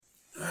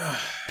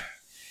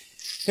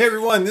Hey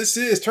everyone, this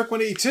is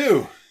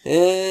Turk182.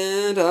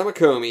 And I'm a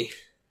Comey.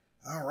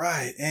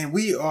 Alright, and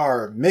we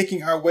are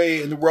making our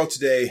way in the world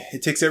today.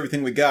 It takes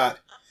everything we got.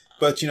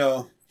 But,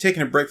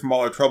 taking a break from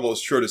all our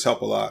troubles sure does help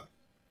a lot.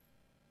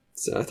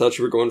 So I thought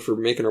you were going for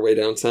making our way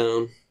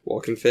downtown,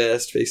 walking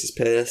fast, faces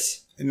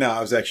pass. No, I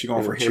was actually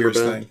going for a Hammer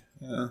Cheers band.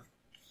 thing.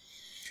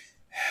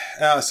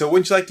 So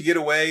wouldn't you like to get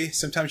away?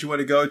 Sometimes you want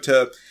to go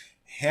to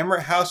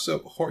Hammer House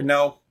of Horror.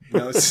 No,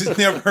 this is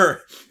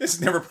never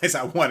a place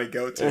I want to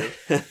go to.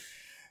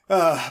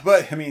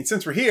 But,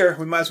 since we're here,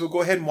 we might as well go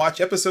ahead and watch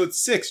episode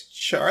 6,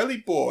 Charlie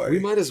Boy. We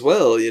might as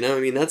well,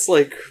 that's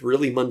like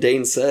really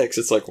mundane sex.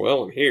 It's like,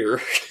 well, I'm here.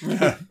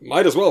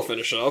 Might as well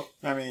finish up.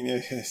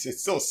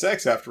 It's still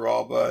sex after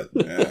all, but...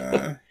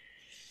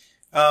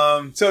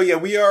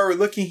 we are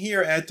looking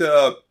here at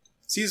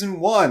season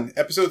 1,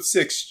 episode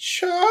 6,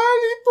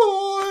 Charlie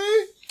Boy.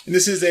 And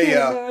this is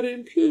Not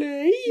in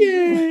play,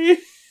 yay.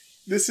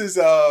 This is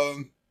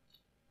on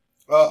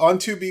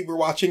Tubi we're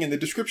watching, and the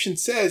description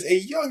says, a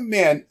young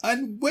man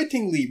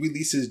unwittingly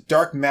releases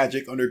dark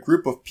magic on a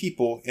group of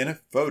people in a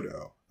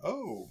photo.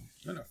 Oh,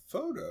 in a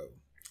photo.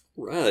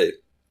 Right.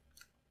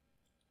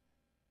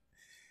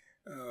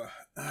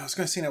 I was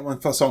going to sing that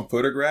one song,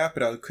 Photograph,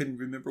 but I couldn't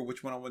remember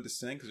which one I wanted to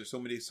sing because there's so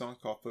many songs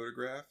called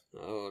Photograph.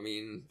 Oh,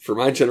 for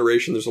my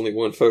generation, there's only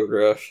one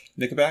Photograph.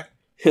 Nickelback?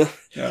 Yeah.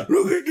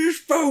 Look at this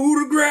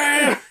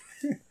photograph!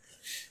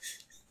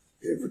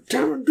 Every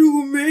time I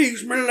do, it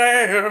makes me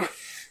laugh.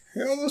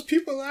 All those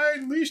people I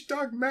unleashed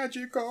dark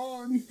magic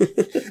on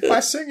by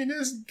singing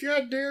this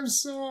goddamn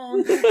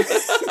song.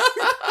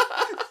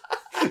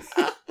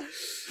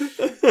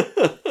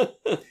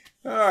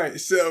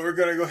 Alright, so we're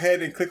going to go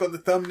ahead and click on the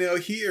thumbnail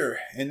here.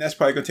 And that's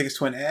probably going to take us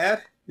to an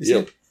ad.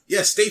 Yep.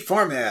 Yeah, State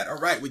Farm ad.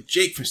 Alright, with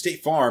Jake from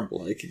State Farm.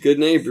 Like a good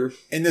neighbor.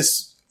 And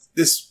this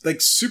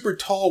like super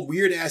tall,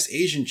 weird ass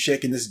Asian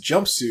chick in this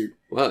jumpsuit.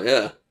 Wow,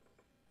 yeah.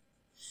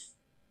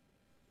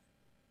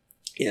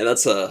 Yeah,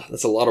 that's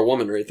a lot of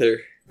woman right there.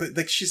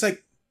 But she's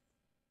like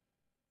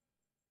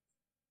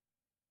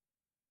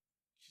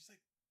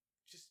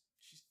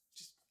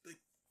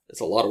That's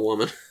a lot of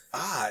woman.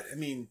 Odd.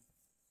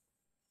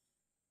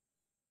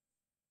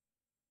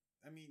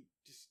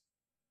 Just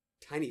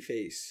tiny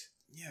face.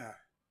 Yeah.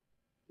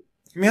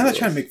 I'm not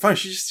trying to make fun.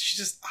 She's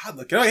just odd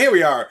looking. Oh, here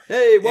we are.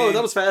 Hey, whoa,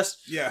 that was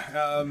fast. Yeah.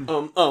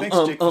 Thanks,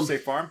 Jake from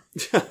State Farm.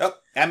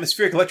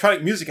 Atmospheric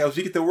electronic music. As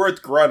we get the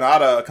word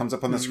Granada comes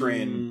up on the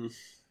screen.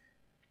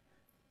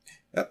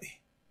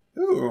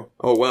 Ooh.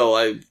 Oh, well,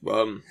 I'm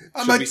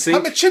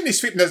a chimney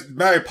sweep.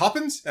 Mary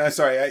Poppins?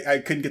 Sorry, I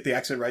couldn't get the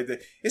accent right.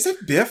 Is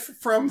that Biff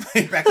from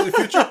Back to the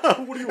Future?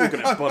 What are you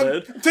looking at,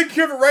 butthead? I'm taking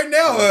care of it right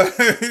now.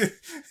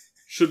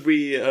 Should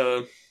we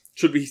go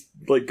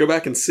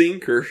back and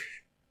sync, or?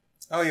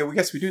 Oh, yeah, we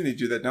guess we do need to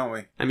do that, don't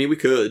we? We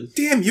could.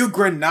 Damn you,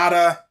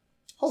 Granada.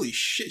 Holy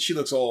shit, she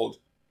looks old.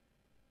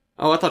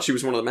 Oh, I thought she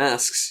was one of the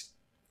masks.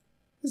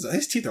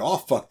 His teeth are all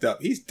fucked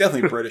up. He's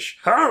definitely British.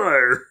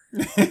 Hello.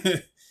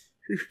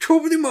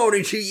 Top of the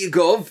morning to you,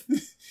 Gov.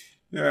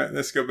 Alright,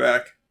 let's go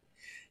back.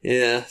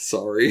 Yeah,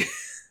 sorry.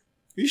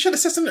 You should have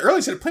said something earlier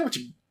instead of playing with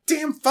your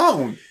damn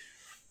phone.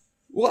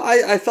 Well,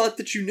 I thought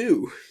that you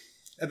knew.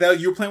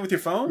 That you were playing with your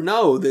phone?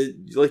 No,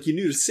 you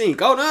knew to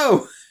sync. Oh,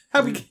 no.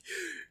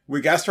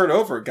 We gotta start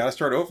over.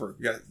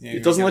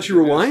 It doesn't let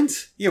you rewind?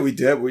 Yeah, we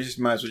did. We just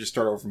might as well just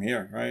start over from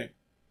here, right?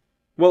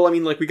 Well,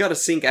 we gotta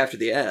sync after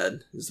the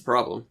ad, is the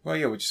problem. Well,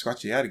 yeah, we just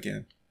watch the ad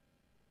again.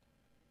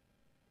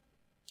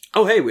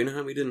 Oh, hey, we know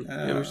how we didn't.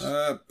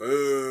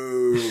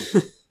 Boo.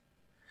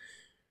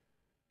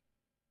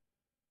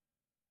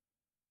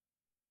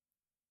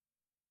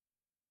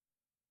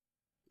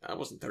 That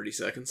wasn't 30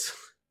 seconds.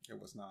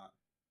 It was not.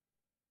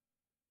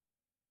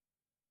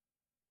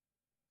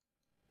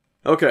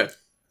 Okay.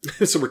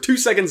 So we're 2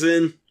 seconds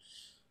in.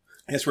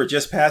 Yes, we're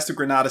just past the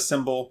Granada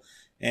symbol,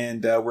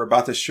 and we're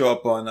about to show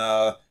up on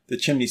the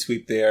chimney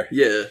sweep there.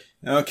 Yeah.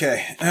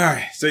 Okay. All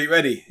right. So you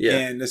ready? Yeah.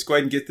 And let's go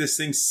ahead and get this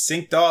thing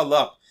synced all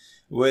up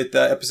with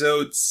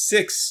episode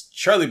 6,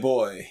 Charlie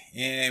Boy.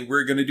 And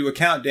we're going to do a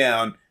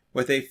countdown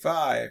with a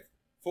 5,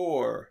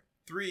 4,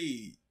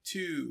 3,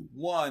 2,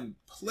 1,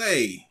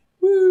 play.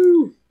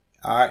 Woo!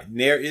 All right. And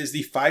there is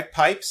the 5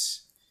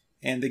 pipes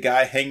and the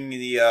guy hanging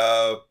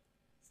the...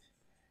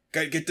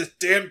 Gotta get this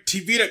damn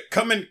TV to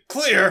come in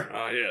clear.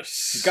 Ah,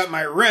 yes. Got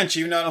my wrench,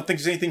 even though I don't think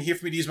there's anything here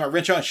for me to use my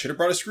wrench on. Should have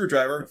brought a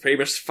screwdriver. The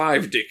famous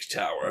 5-dick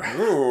tower.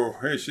 Oh,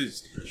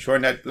 she's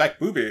showing that black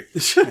boobie.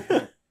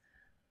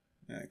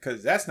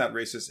 Because that's not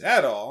racist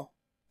at all.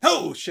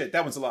 Oh, shit,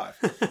 that one's alive.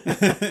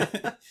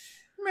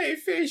 My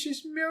face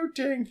is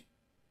melting.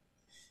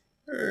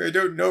 I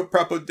don't know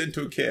proper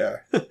dental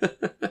care.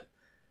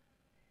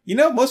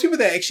 Most people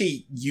that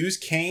actually use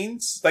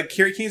canes, like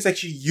carry canes,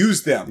 actually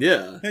use them.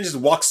 Yeah. They just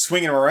walk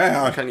swinging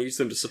around. They kind of use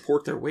them to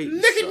support their weight.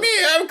 Look at me,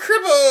 I'm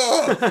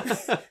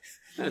crippled!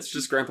 That's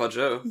just Grandpa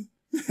Joe.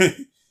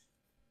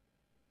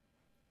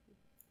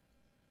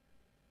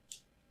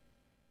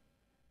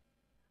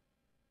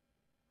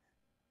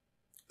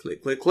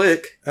 Click, click,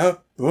 click.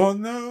 Up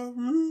on the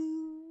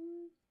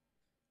roof.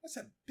 That's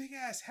a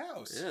big-ass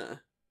house. Yeah.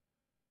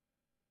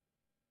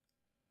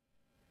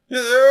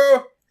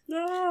 Hello.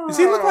 No. Does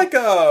he look like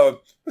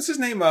what's his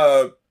name?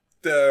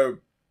 The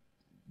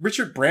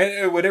Richard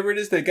Brandt, whatever it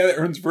is, the guy that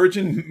earns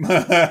Virgin.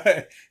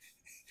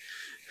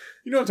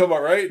 You know what I'm talking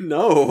about, right?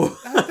 No.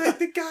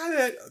 The guy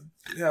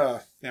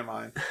that. Never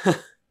mind.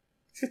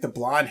 He's got the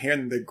blonde hair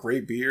and the gray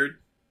beard.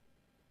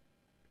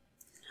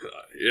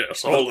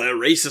 Yes, all their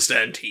racist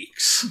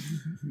antiques.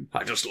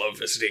 I just love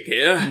visiting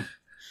here.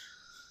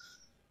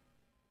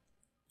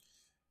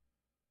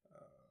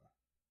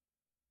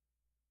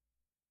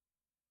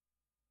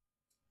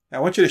 I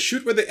want you to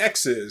shoot where the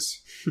X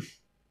is.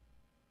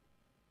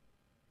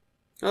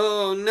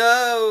 Oh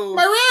no!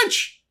 My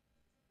ranch!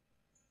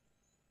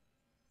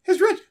 His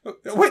ranch! Oh,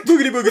 wait,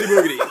 boogity, boogity,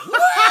 boogity.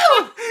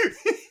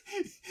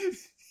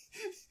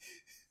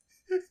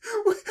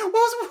 What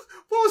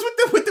was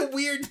with the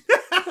weird...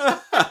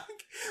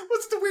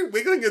 What's the weird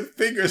wiggling of the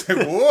fingers?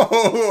 Like,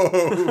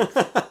 whoa!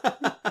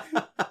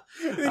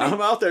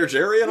 I'm out there,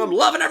 Jerry, and I'm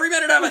loving every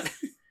minute of it.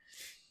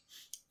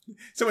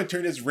 Someone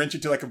turned his wrench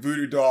into like a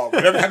voodoo doll.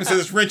 Whatever happens to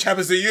this wrench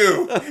happens to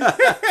you.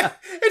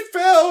 It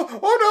fell!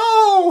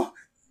 Oh no!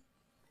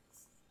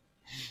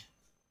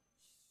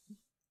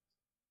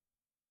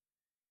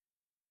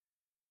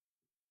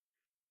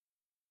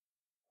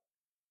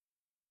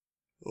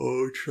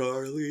 Oh,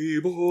 Charlie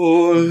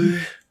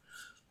boy.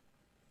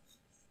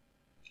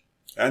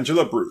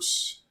 Angela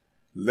Bruce.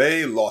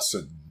 Leigh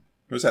Lawson.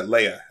 Or was that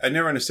Leia? I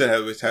never understood how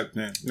it was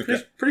happening.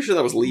 Okay. Pretty sure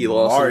that was Lee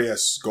Lawson.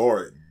 Marius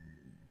Gorin.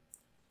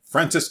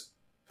 Francis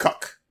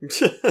Cuck.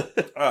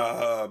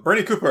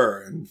 Bernie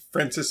Cooper. And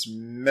Francis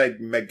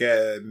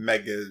Mega.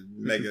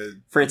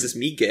 Francis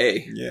Me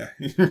Gay. Yeah.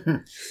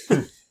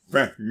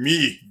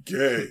 Me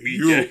gay. Me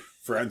You, gay.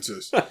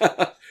 Francis.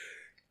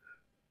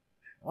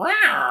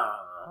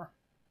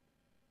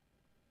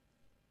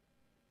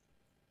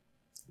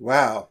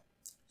 Wow.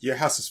 Your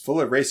house is full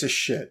of racist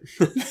shit.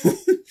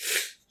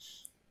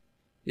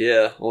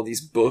 Yeah, all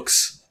these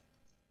books.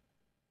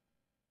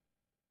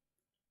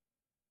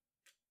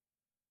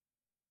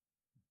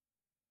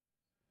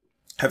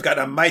 I've got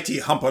a mighty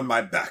hump on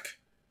my back.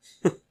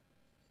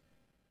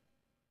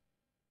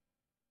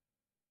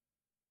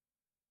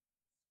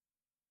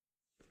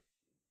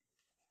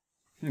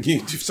 You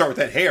start with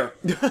that hair.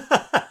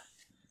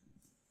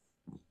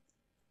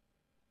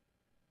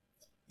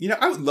 You know,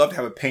 I would love to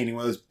have a painting,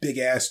 one of those big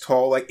ass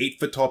tall, like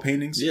 8 foot tall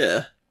paintings.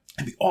 Yeah.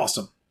 It'd be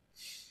awesome.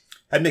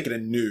 I'd make it a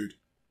nude.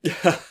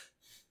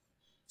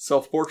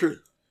 Self-portrait?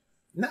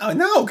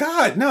 No,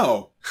 God,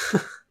 no. I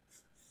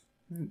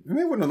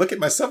may want to look at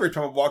myself every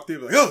time I walk through,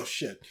 like, oh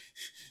shit.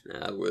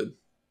 Yeah, I would.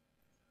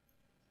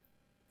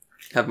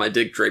 Have my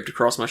dick draped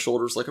across my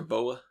shoulders like a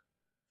boa.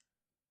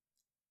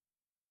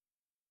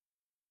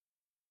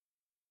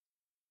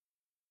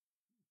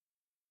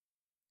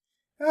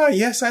 Ah,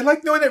 yes, I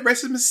like knowing that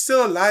racism is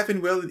still alive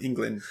and well in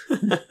England.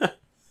 I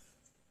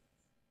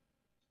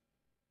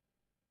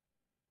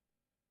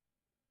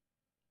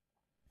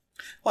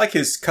like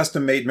his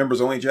custom-made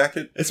members-only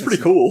jacket. It's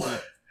pretty cool.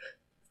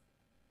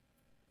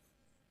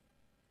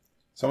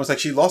 It's almost like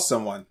she lost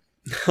someone.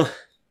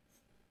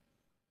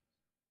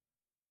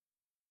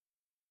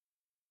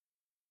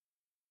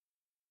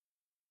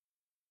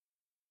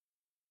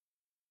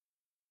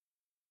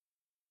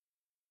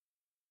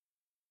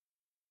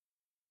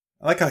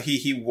 I like how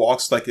he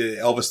walks like a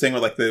Elvis thing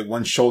with like the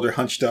one shoulder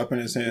hunched up in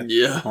his hand.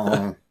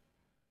 Yeah.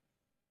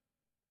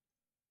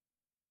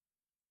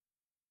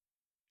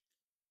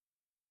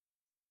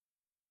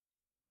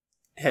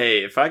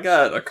 Hey, if I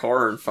got a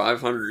car and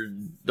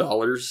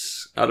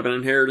 $500 out of an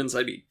inheritance,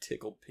 I'd be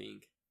tickled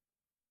pink.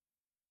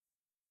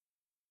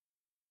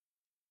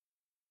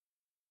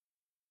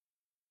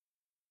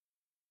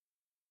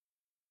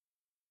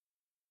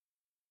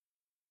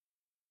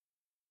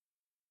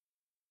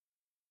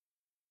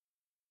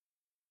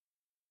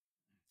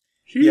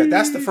 Yeah,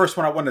 that's the first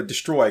one I want to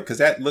destroy because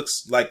that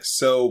looks like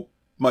so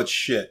much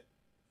shit.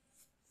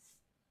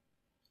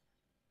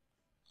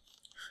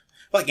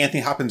 Like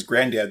Anthony Hopkins'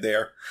 granddad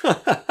there.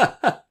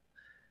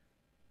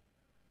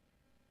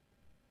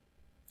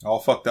 All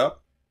fucked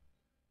up.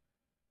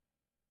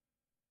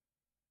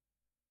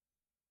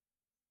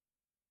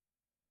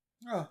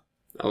 Oh.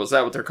 Oh, is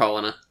that what they're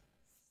calling it?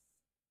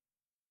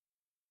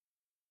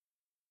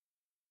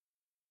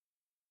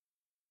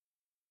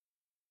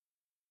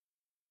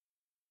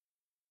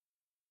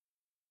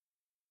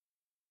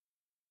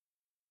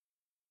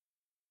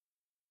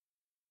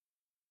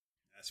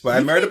 That's why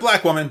I married a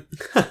black woman.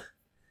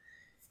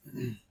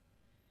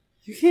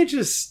 You can't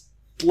just,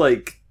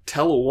 like,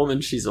 tell a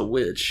woman she's a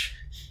witch.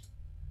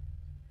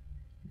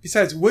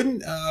 Besides,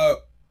 wouldn't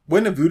a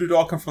voodoo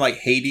doll come from like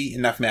Haiti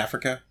and not from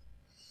Africa?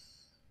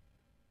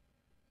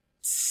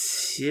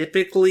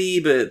 Typically,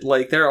 but,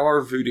 like, there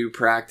are voodoo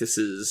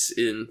practices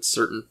in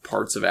certain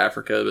parts of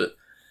Africa, but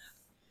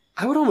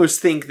I would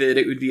almost think that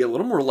it would be a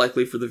little more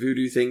likely for the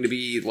voodoo thing to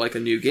be, like, a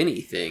New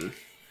Guinea thing.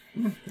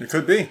 It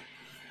could be.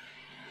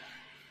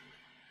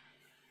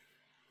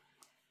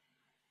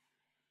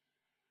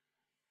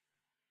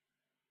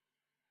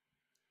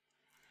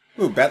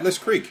 Ooh, Batless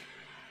Creek.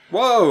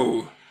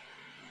 Whoa!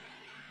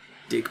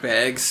 Dick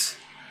bags.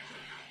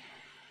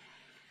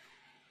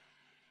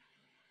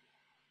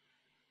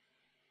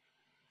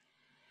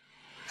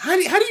 How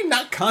do you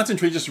not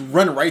concentrate? Just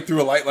run right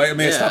through a light. I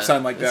mean, a stop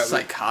sign like that.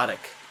 Psychotic.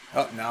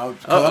 Oh, now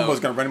Columbo's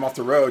going to run him off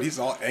the road. He's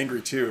all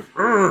angry too.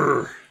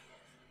 Urgh.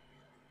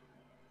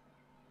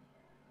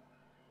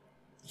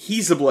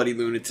 He's a bloody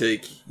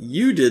lunatic.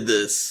 You did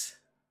this.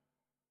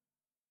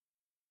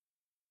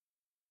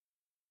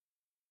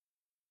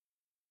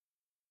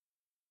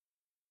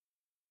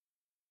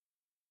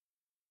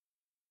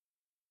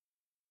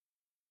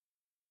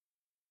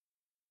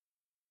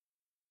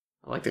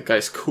 I like that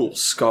guy's cool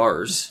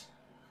scars.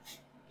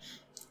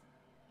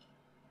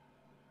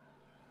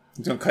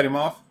 He's going to cut him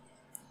off?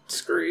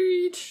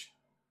 Screech.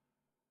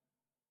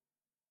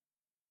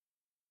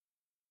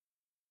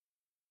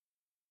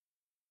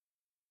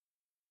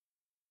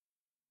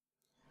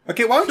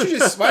 Okay, why don't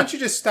you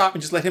just stop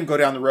and just let him go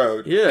down the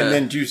road? Yeah. And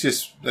then you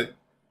just like,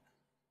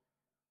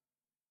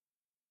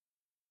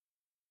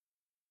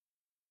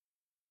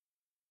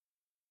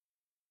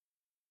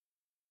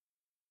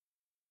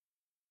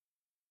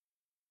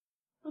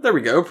 Oh, there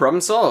we go.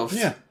 Problem solved.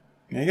 yeah.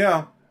 There you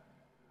go.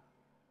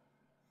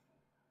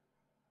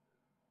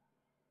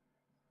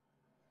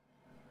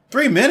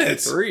 Three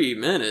minutes. 3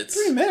 minutes.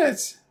 3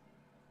 minutes.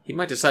 He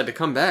might decide to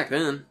come back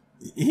then.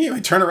 He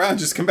might turn around and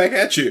just come back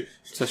at you.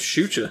 Just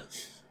shoot you.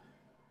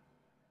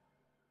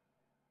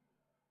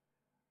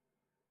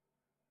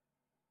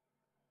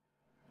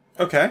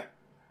 Okay.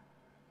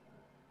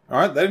 All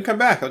right, let him come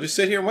back. I'll just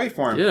sit here and wait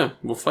for him. Yeah,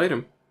 we'll fight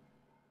him.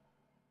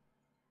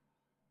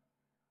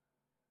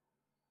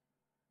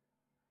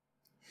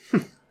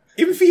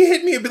 Even if he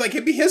hit me,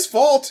 it'd be his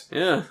fault.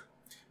 Yeah.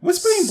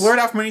 What's being blurred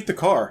out from underneath the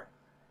car?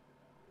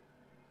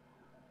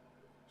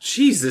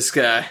 Jeez, this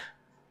guy.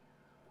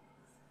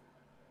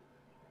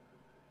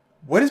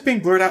 What is being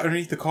blurred out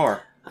underneath the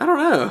car? I don't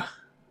know.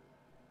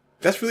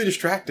 That's really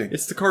distracting.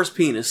 It's the car's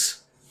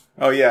penis.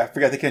 Oh yeah, I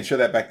forgot they can't show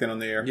that back then on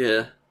the air.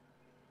 Yeah.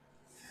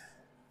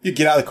 You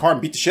get out of the car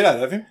and beat the shit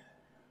out of him.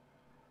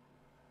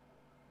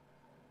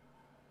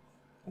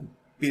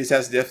 Beat his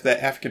ass to death for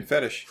that African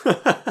fetish.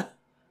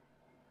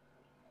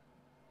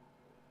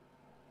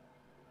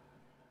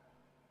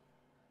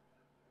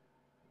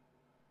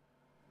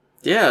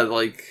 Yeah,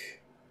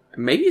 like,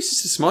 maybe it's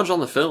just a smudge on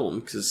the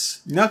film,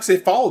 because... No, because they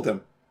followed them.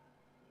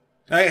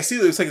 I see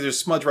it looks like there's a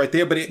smudge right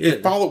there, but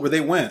it followed where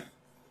they went.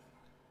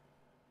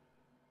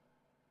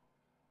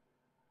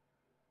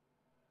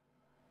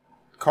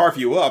 Carve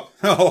you up.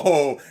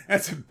 Oh,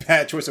 that's a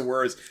bad choice of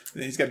words.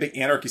 He's got a big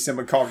anarchy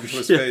symbol carved into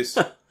his face.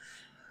 This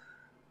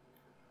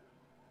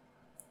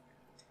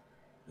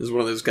is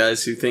one of those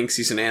guys who thinks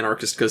he's an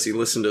anarchist because he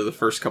listened to the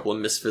first couple of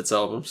Misfits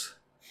albums.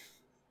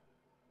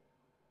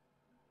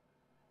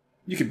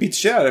 You can beat the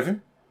shit out of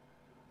him.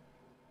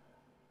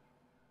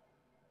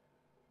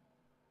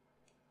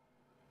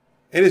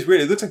 It is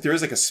weird. It looks like there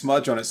is like a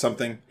smudge on it,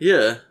 something.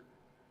 Yeah.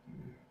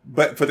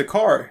 But for the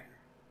car...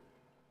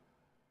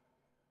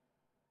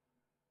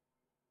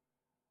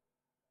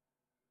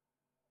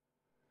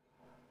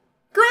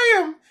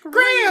 Graham!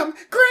 Graham!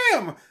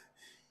 Graham!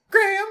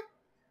 Graham!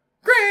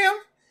 Graham!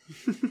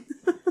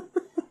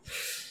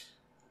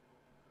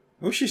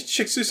 I wish she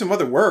chicks through some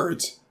other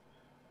words.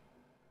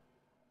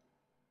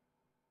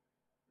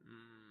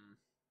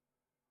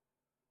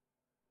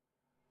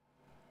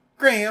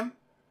 Graham!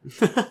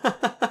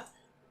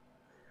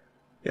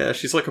 Yeah,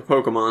 she's like a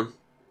Pokemon.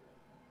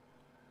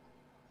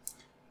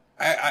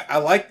 I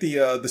like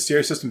the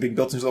stereo system being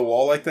built into the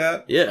wall like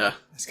that. Yeah.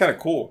 It's kind of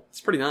cool.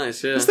 It's pretty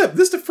nice, yeah. This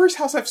is the first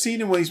house I've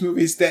seen in one of these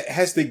movies that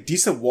has the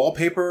decent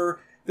wallpaper.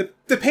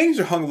 The paintings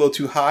are hung a little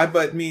too high,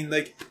 but I mean,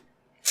 like,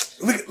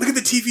 look at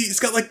the TV. It's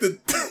got like the,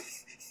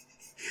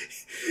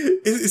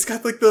 it's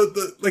got like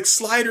the like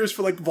sliders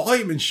for like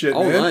volume and shit.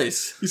 Oh, man.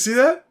 nice. You see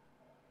that?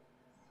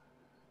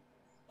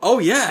 Oh,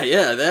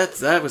 yeah,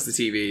 that was the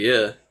TV,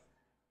 yeah.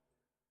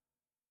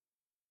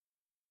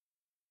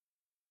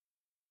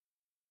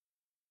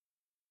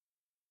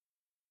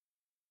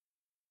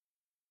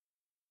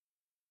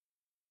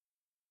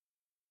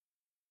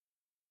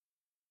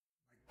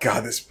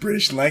 God, this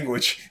British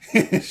language.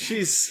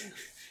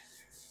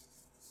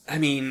 I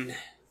mean,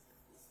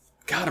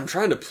 God, I'm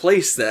trying to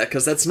place that,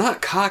 because that's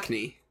not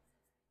Cockney.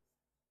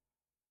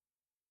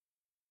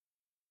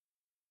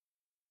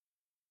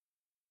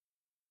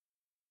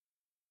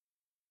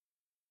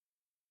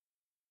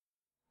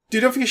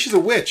 Dude, don't forget she's a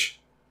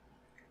witch.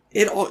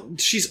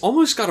 She's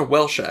almost got a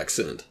Welsh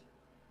accent.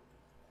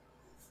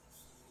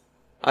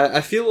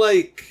 I feel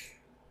like...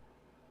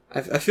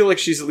 I feel like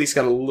she's at least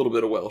got a little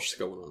bit of Welsh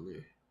going on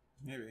there.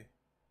 Maybe.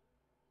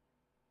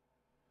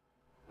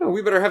 Oh,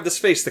 we better have this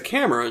face the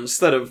camera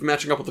instead of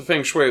matching up with the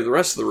feng shui of the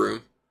rest of the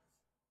room.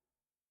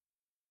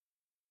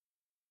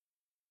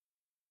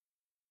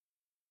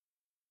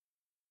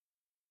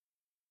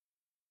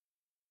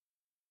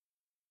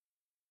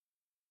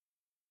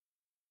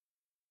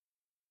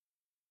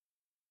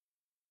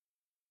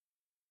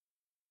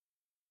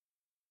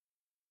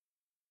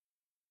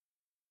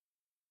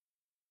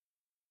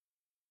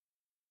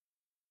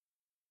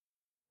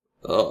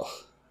 Ugh.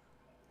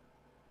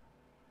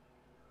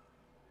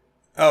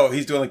 Oh,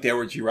 he's doing like the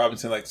Edward G.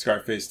 Robinson, like the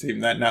Scarface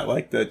team, not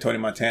like the Tony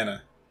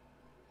Montana.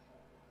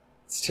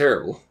 It's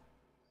terrible.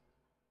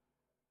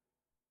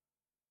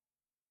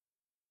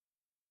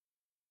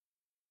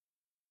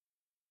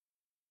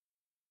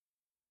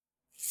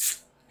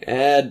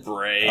 Ad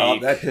break. Oh,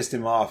 that pissed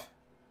him off.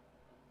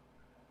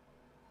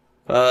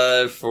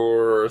 5,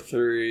 4,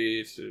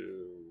 3, 2,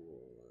 1.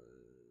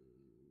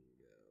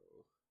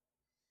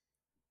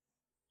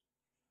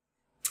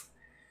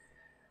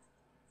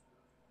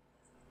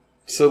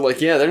 So,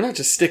 like, yeah, they're not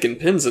just sticking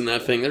pins in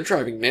that thing, they're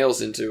driving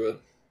nails into it.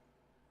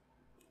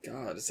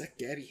 God, is that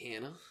Gabby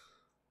Hanna?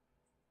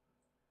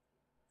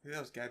 Who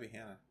that was Gabby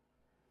Hanna?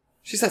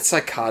 She's that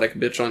psychotic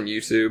bitch on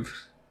YouTube.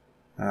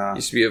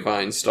 Used to be a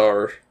Vine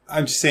star.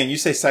 I'm just saying, you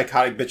say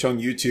psychotic bitch on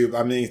YouTube,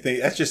 I mean,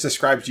 that just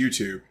describes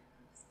YouTube.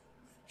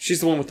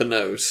 She's the one with the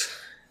nose.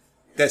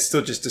 That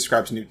still just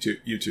describes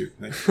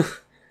YouTube.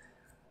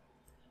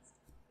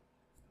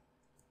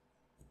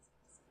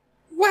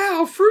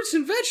 Wow, fruits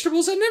and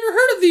vegetables, I've never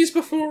heard of these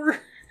before.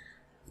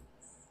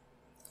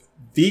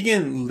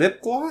 Vegan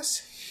lip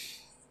gloss?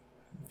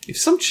 If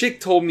some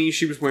chick told me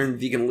she was wearing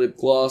vegan lip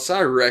gloss,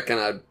 I reckon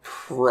I'd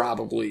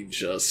probably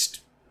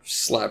just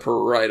slap her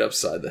right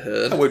upside the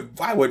head.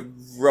 I would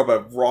rub a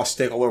raw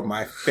steak all over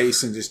my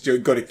face and just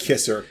go to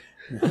kiss her.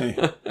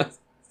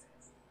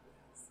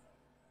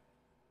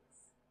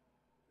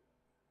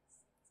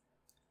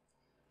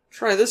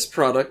 Try this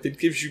product. It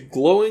gives you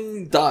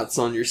glowing dots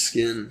on your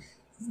skin.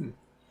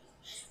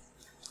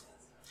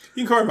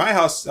 You can come over to my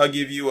house. I'll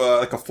give you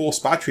like a full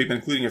spot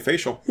treatment, including your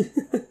facial.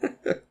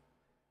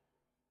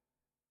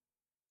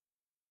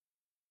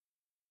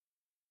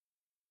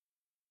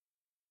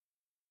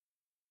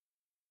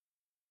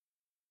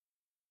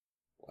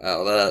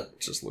 Wow, that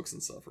just looks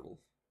insufferable.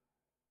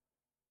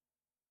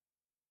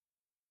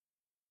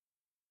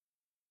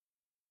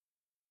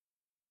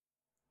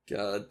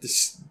 God,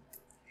 these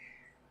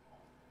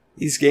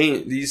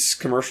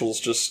commercials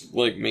just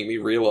like make me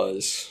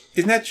realize.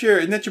 Isn't that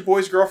your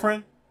boy's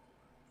girlfriend?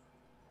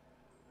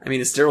 I mean,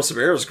 it's Daryl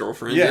Sabera's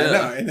girlfriend. Yeah.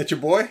 No, isn't that your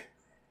boy?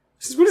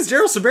 When is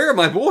Daryl Sabera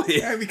my boy?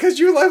 Yeah, because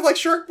you love like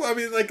Shark. I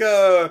mean, like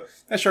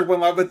not Shark Boy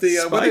Live, but the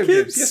Spy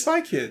Kids. Yeah,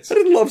 Spy Kids. I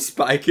didn't love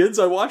Spy Kids.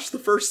 I watched the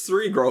first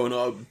 3 growing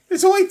up.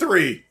 It's only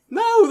 3.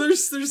 No,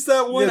 there's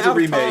that one There's out a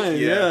remake, of time.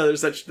 yeah.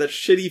 There's that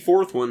shitty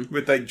 4th one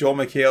With like Joel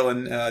McHale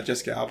and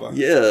Jessica Alba.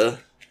 Yeah.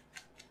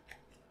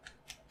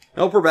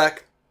 Help her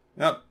back.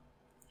 Yep.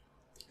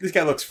 This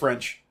guy looks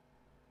French.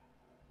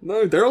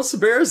 No, Daryl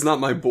Sabera's not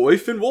my boy.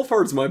 Finn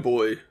Wolfhard's my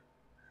boy.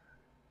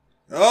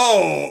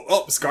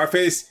 Oh,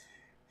 Scarface.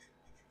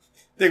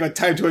 They're gonna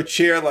tie him to a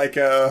chair like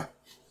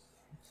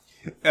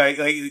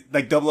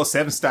like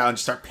 007 style and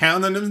just start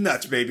pounding them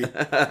nuts, baby.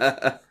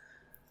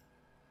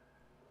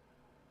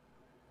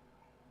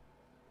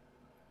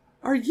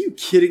 Are you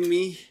kidding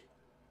me?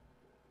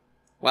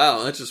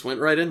 Wow, that just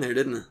went right in there,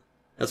 didn't it?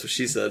 That's what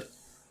she said.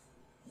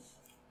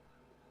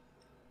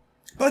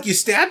 Like, you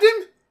stabbed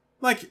him?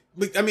 Like,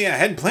 I mean, I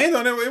hadn't planned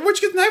on it.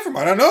 Where'd you get the knife from?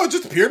 I don't know. It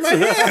just appeared in my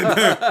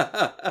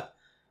hand.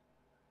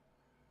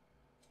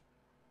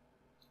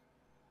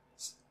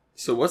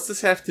 So what's this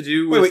have to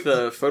do with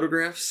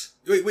photographs?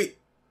 Wait.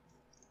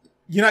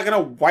 You're not gonna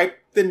wipe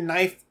the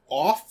knife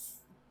off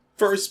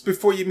first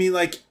before you mean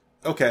like,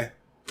 okay,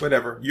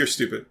 whatever. You're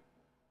stupid.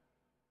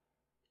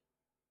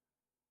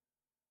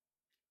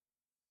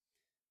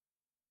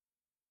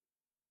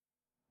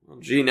 Well,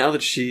 gee, now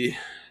that she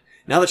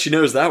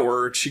knows that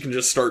word, she can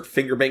just start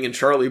finger banging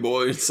Charlie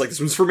Boy. It's like, this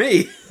one's for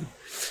me.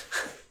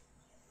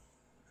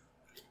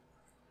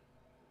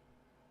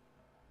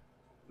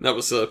 That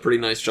was a pretty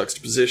nice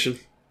juxtaposition.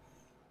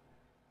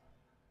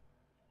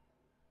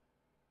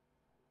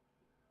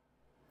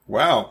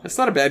 Wow. That's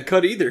not a bad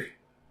cut either.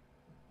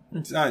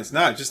 It's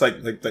not. Just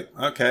like,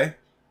 okay.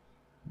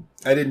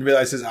 I didn't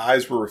realize his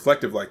eyes were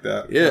reflective like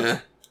that. Yeah.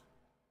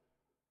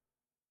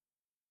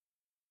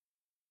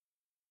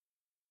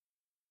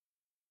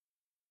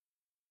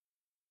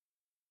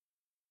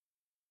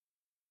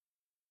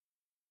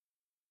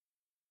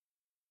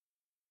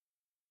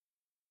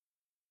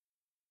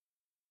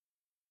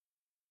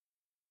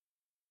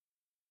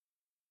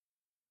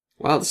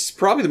 Wow, this is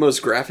probably the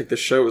most graphic this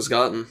show has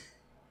gotten.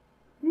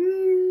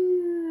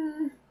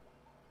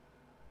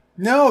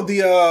 No,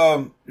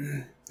 the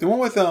one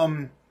with the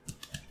one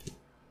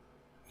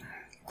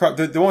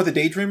with the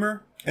Daydreamer,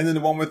 and then the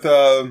one with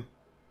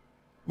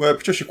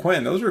Patricia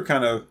Quinn. Those were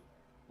kind of.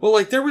 Well,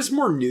 like, there was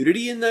more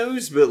nudity in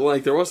those, but,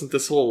 like, there wasn't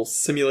this whole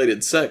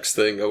simulated sex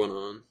thing going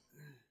on.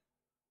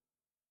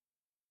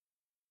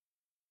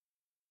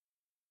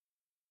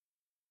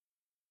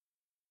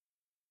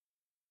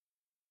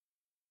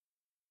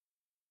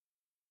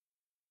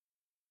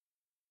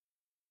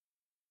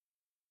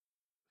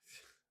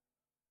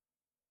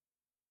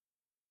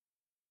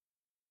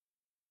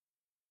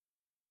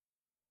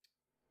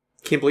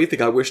 Can't believe they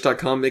got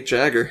Wish.com Mick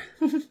Jagger.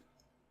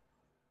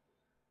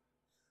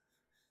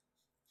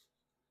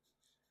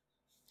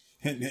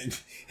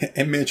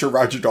 and miniature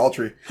Roger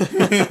Daltrey.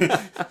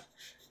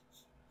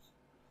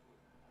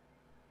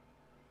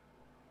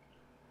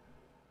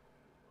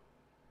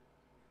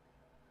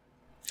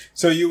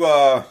 So you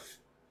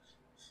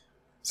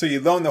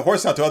loan the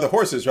horse out to other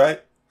horses,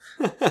 right?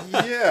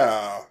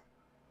 Yeah.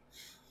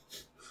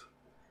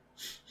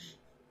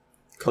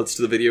 Cuts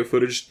to the video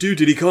footage. Dude,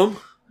 did he come?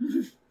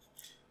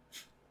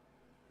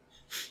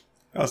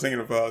 I was thinking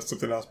of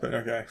something else, but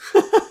okay.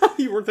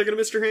 You weren't thinking of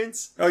Mr.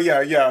 Haynes? Oh,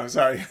 yeah,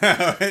 sorry.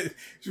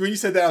 When you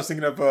said that, I was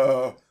thinking of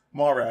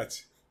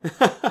Mallrats.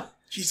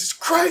 Jesus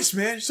Christ,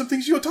 man. Some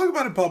things you don't talk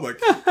about in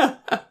public.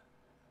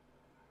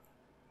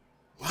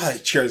 Wow,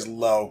 that chair is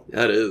low.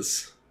 That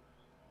is.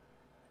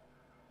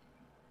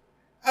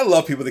 I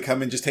love people that come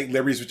in and just take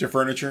liberties with your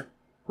furniture.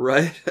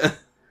 Right?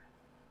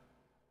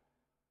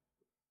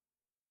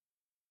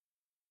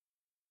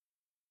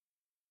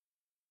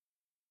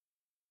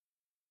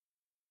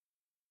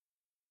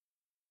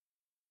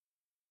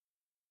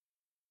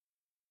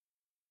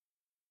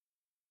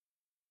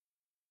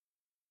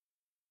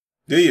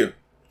 Do you?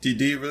 Do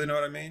you really know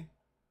what I mean?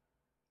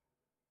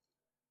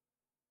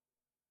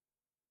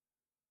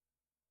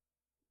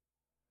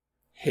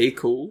 Hey,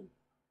 cool.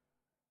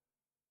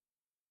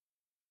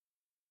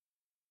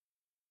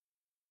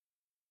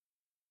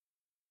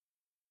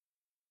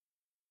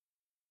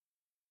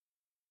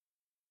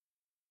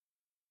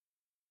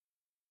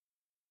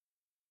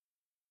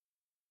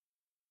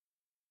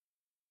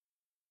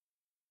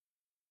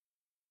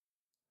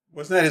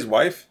 Wasn't that his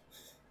wife?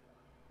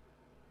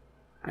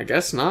 I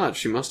guess not.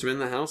 She must have been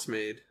the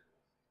housemaid.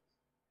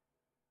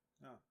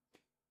 No.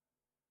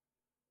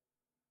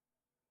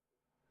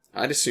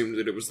 I'd assumed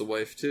that it was the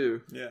wife,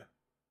 too. Yeah.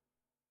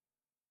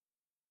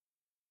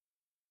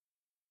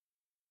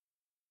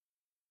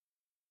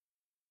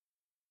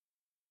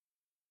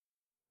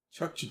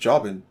 Chuck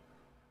Jobin.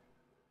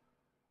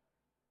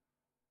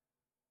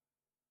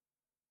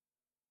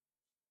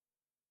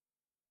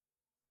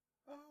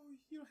 Oh,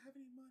 you don't have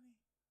any money.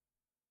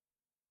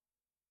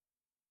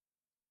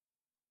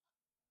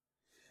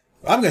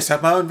 I'm going to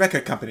start my own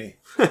record company.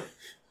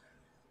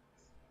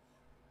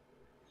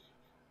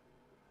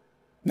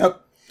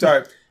 Nope.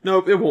 Sorry.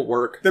 Nope, it won't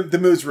work. The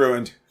mood's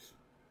ruined.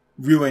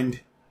 Ruined.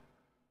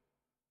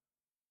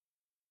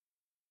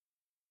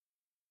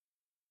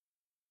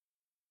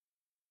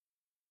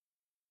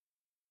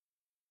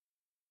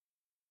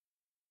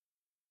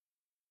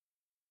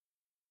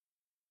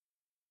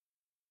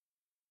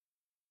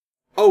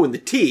 Oh, and the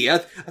tea. I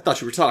thought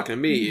you were talking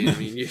to me. I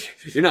mean,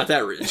 you're not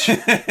that rich.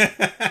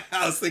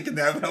 I was thinking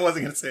that, but I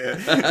wasn't going to say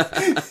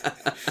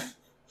it.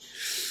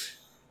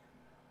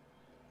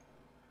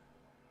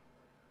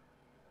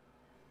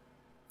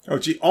 Oh,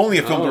 gee, only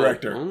a film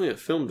director. Only a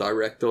film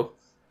director.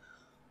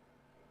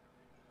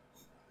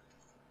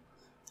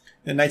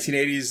 In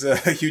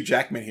 1980s, Hugh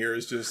Jackman here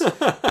is just...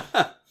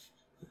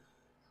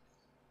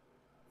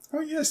 Oh,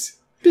 yes.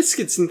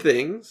 Biscuits and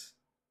things.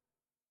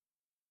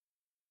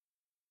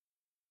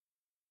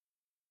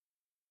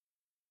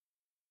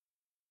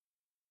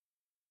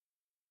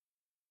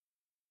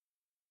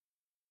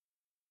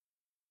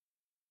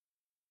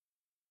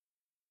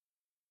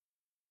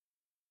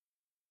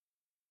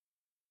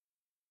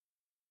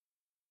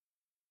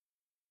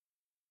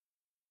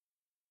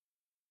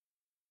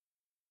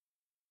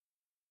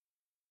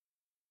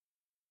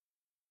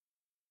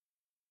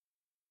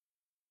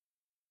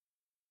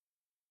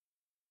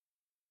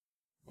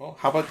 Well,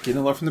 how about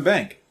getting a loan from the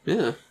bank?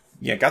 Yeah.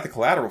 Yeah, got the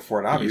collateral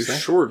for it, obviously. You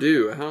sure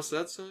do. A house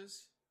that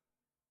size?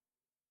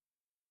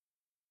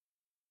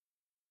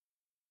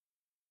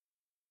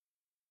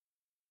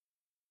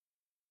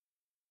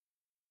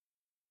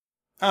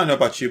 I don't know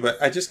about you,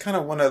 but I just kind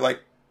of want to, like,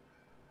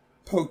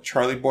 poke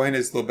Charlie Boy in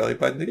his little belly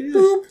button. Like, Yeah,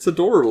 boop. it's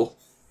adorable.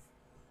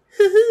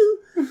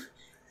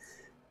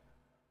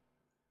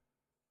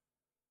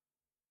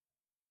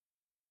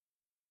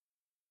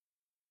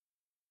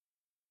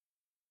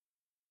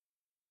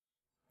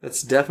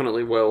 That's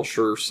definitely Welsh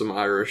or some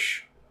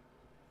Irish.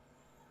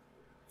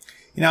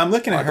 You know, I'm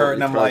looking at her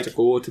and I'm like, to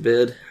go to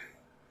bed.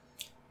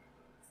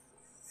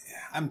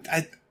 I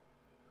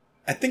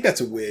think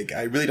that's a wig.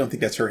 I really don't think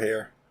that's her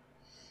hair.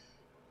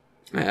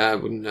 I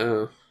wouldn't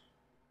know.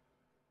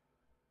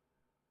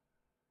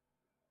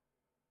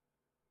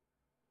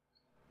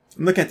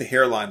 I'm looking at the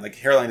hairline. Like,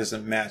 the hairline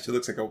doesn't match. It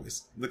looks like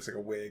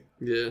a wig.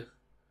 Yeah.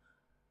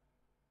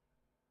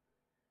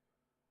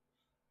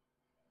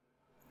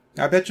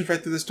 I bet you it's right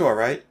through this door,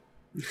 right?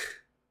 I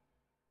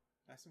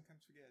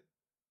sometimes forget.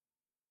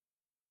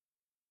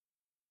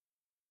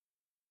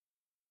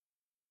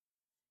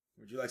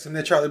 Would you like some of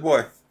that, Charlie Boy?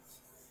 You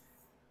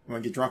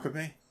want to get drunk with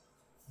me?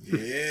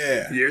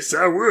 Yeah. Yes,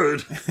 I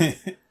would.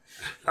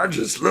 I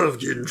just love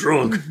getting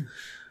drunk.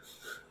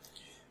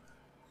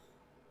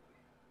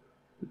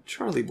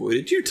 Charlie Boy,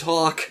 did you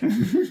talk?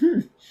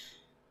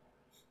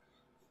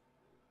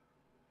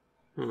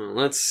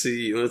 Let's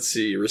see.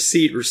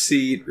 Receipt.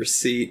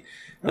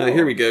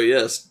 Here we go,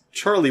 yes.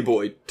 Charlie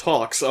Boy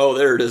talks. Oh,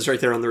 there it is, right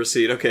there on the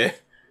receipt. Okay.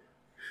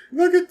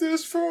 Look at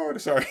this photo.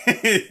 Sorry.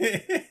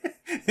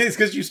 It's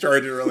because you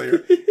started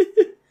earlier.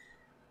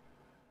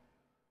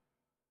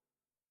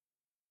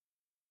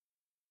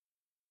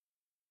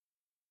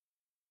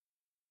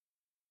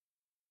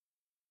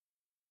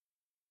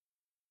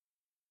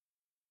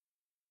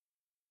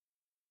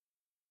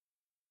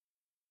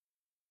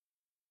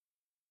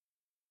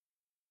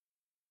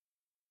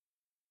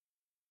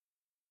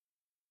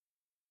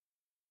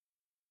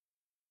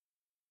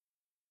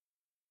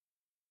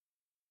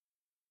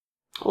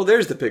 Oh,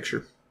 there's the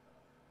picture.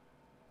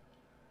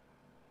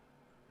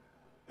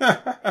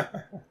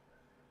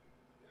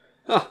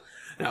 Oh,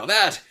 now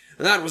that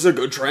was a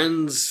good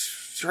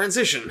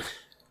transition.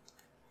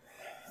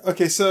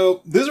 Okay,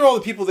 so these are all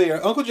the people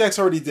there. Uncle Jack's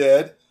already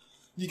dead.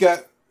 You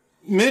got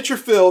Miniature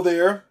Phil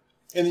there,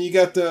 and then you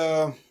got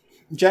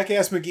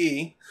Jackass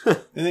McGee, and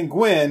then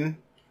Gwen.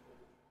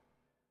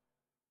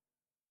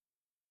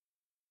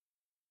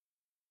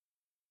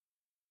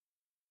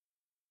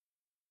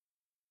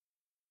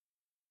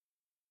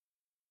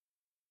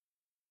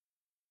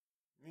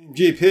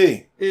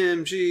 MGP.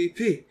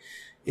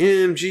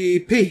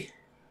 MGP.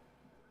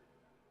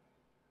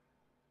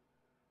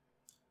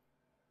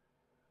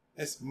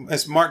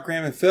 It's Mark,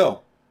 Graham, and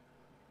Phil.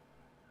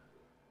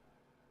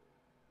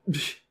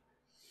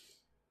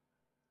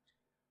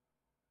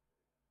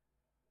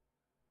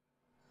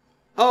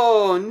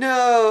 Oh,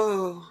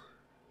 no.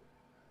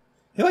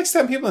 He likes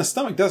stabbing people in the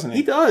stomach, doesn't he?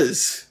 He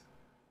does.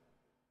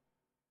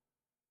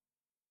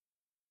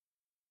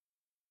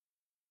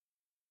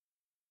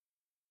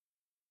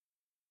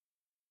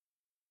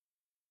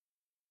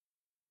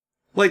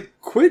 Like,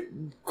 quit.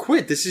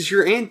 This is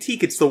your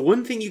antique. It's the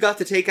one thing you got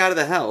to take out of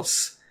the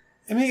house.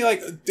 I mean,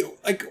 like,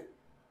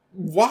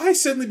 why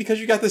suddenly, because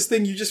you got this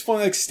thing, you just want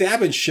to, like,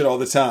 stab and shit all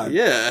the time?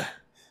 Yeah.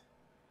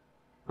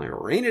 Like,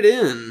 rein it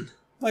in.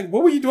 Like,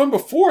 what were you doing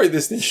before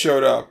this thing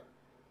showed up?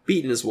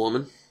 Beating his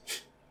woman.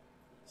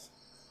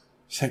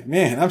 She's like,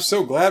 man, I'm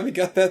so glad we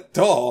got that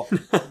doll.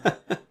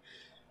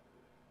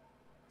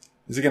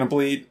 Is it gonna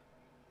bleed?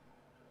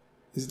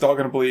 Is the doll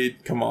gonna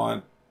bleed? Come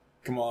on.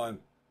 Come on.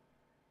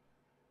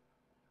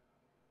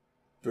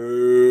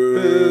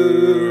 Boo.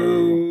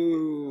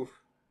 Boo.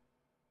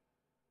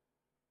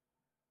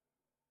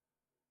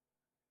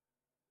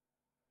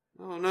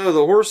 Oh no,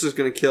 the horse is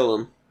gonna kill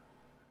him.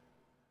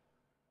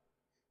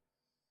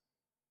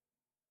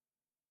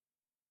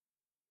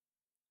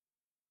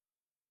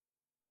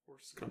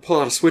 Horse is gonna pull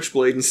out a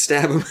switchblade and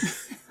stab him.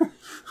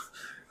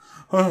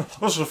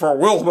 This is for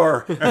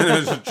Wilbur, and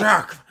it's a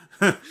Jack.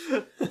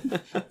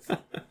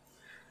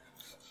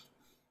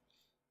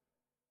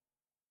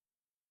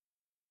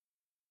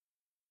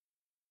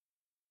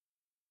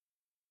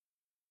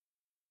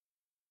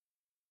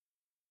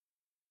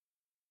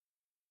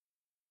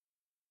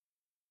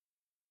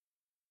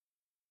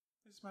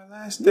 It's my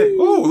last day.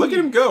 Oh, look at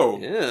him go.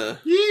 Yeah.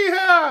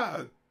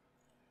 Yeehaw!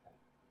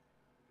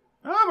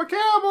 I'm a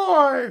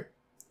cowboy!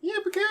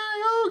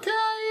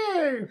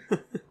 Yippee-ki-yay!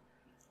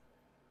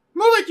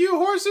 Move it, you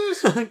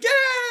horses! Get out of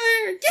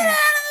there! Get out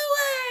of the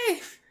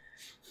way!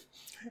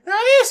 Now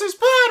this is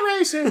pod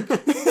racing!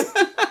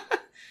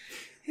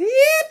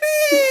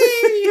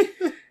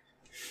 Yippee!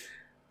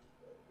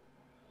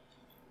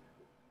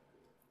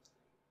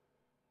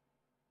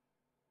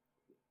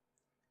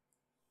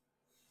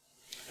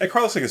 That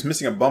car looks like it's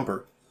missing a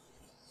bumper.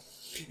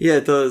 Yeah,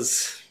 it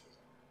does.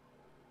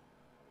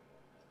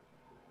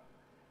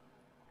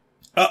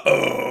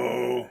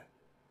 Uh-oh.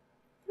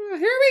 Here we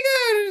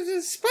go. There's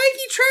a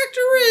spiky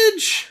tractor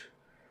ridge.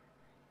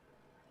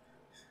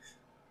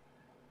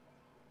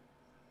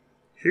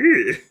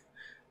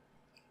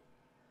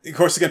 Of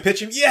course, they're gonna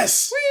pitch him.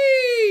 Yes!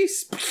 Whee!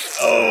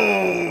 Oh!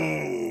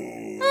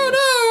 Oh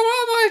no!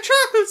 All my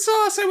chocolate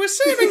sauce! I was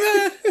saving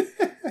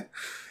that!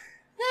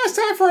 Now it's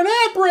time for an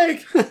ad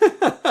break!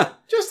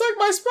 Just like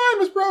my spine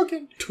was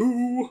broken.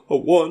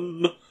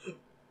 2-1.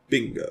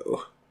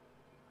 Bingo.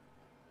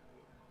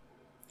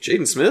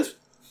 Jaden Smith?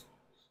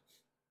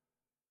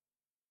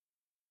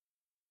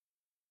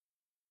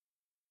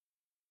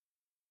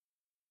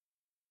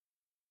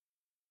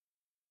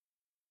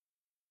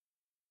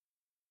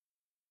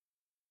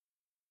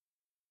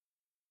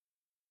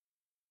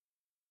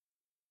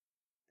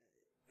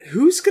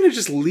 Who's gonna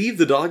just leave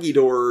the doggy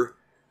door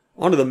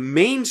onto the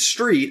main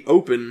street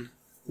open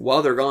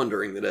while they're gone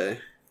during the day?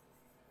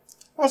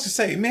 I was to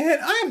say, man,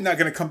 I am not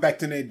gonna come back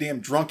to that damn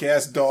drunk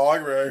ass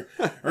dog. Where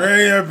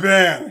you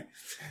been?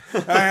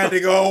 I had to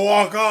go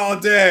walk all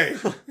day.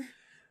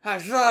 I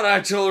thought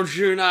I told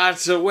you not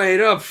to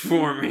wait up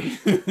for me.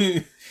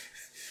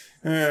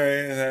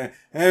 I've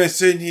been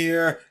sitting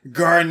here,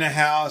 guarding the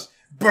house,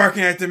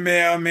 barking at the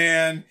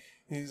mailman.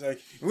 He's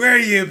like, where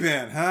you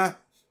been, huh?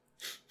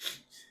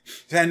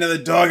 Is that another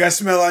dog I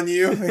smell on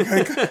you?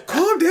 Like,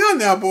 calm down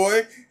now,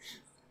 boy.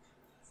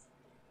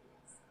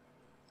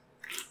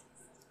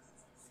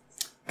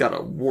 Got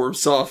a warm,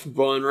 soft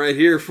bun right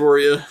here for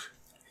you.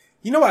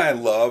 You know what I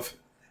love?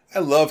 I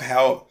love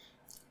how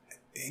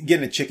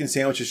getting a chicken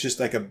sandwich is just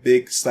like a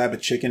big slab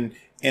of chicken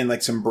and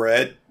like some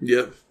bread.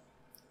 Yep.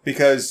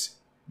 Because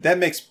that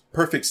makes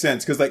perfect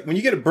sense. Because like when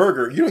you get a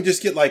burger, you don't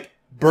just get like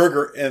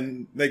burger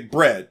and like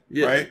bread,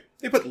 right?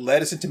 They put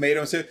lettuce and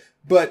tomato and stuff.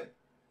 But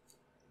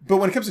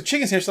when it comes to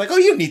chicken sandwich, it's like, oh,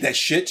 you don't need that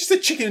shit. Just the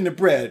chicken and the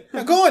bread.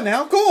 Now go on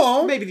now. Go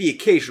on. Maybe the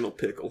occasional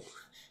pickle.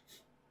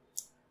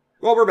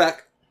 Well, we're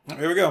back.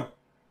 Here we go.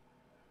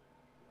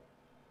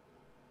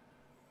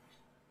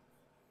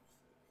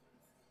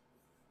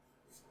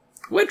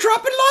 We're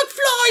dropping like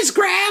flies,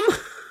 Graham!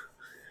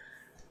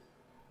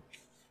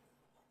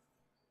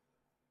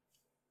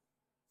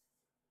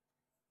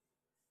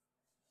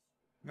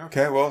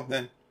 Okay, well,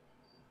 then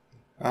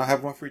I'll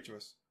have one for each of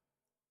us.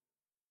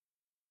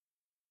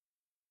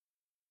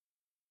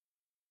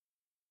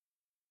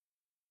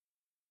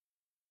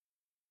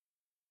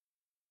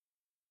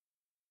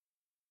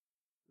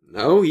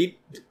 No, he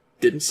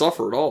didn't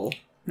suffer at all.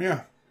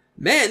 Yeah.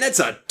 Man, that's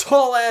a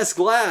tall ass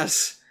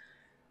glass.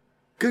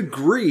 Good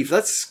grief,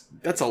 that's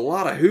a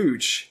lot of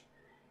hooch.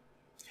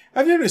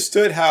 I've never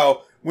understood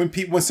how when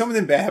someone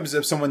in bad happens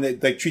to someone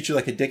that like treats you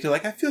like a dick, you're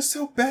like, I feel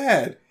so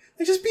bad.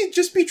 Like,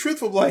 just be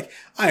truthful. Like,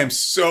 I am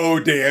so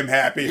damn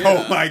happy. Yeah.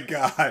 Oh my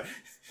god.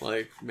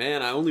 Like,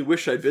 man, I only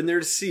wish I'd been there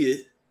to see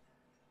it.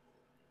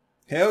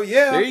 Hell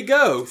yeah. There you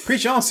go.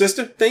 Preach on,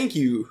 sister. Thank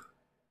you.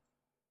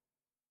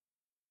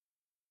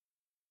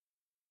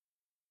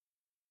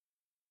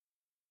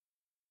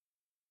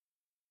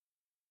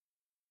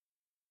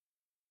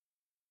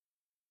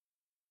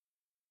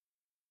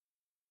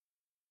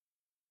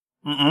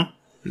 Mm-mm.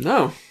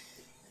 No.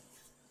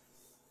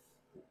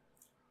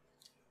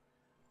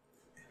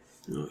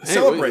 Hey,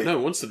 Celebrate. wait, no,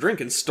 once the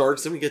drinking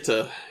starts, then we get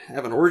to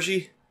have an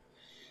orgy.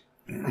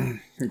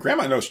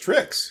 Grandma knows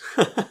tricks.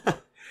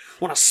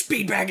 Want to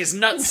speed bag his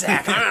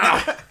nutsack.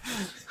 Ah!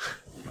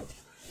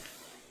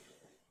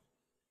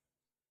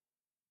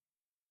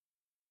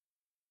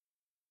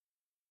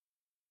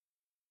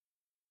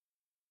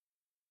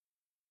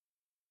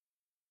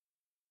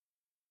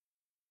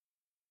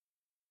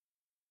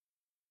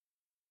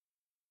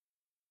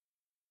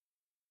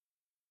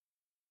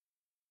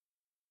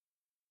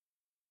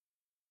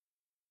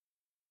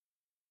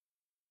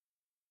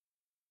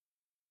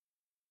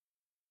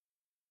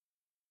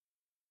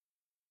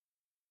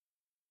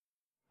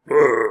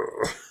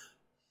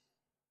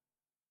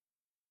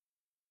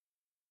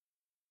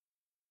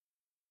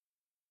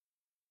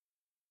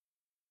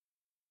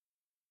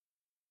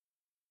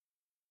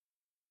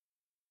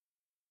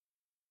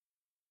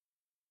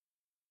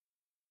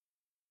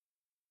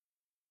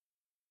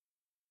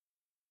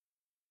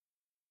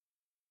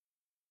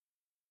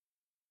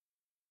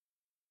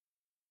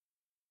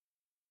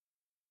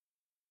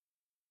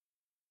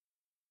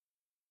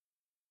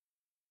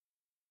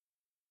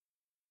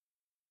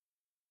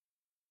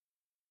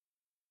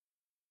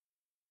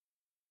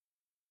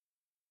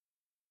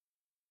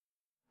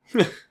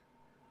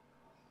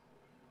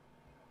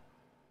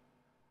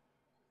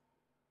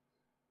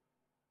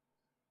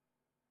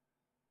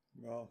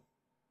 Well,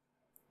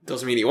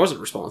 Doesn't mean he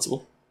wasn't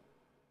responsible.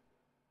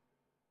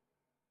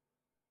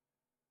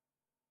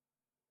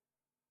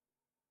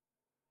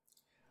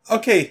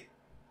 okay.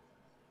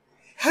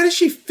 How does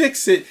she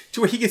fix it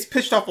to where he gets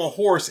pitched off a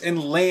horse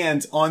and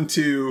lands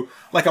onto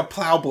like a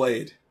plow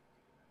blade?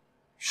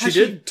 She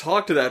did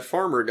talk to that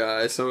farmer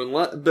guy,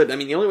 but I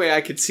mean, the only way I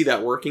could see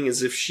that working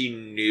is if she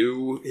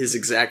knew his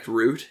exact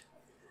route.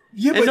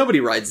 Yeah, And nobody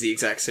rides the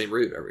exact same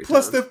route every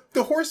plus time.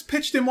 the horse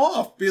pitched him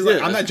off. He's like,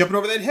 Yeah. I'm not jumping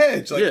over that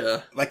hedge. Like,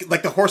 Yeah.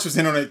 like the horse was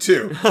in on it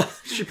too.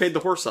 She paid the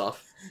horse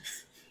off.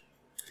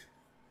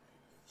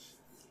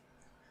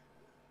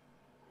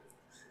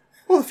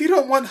 Well, if you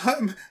don't want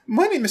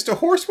money, Mr.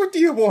 Horse, what do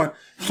you want?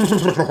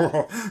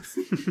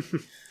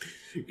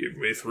 Give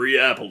me 3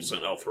 apples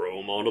and I'll throw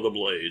them onto the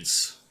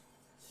blades.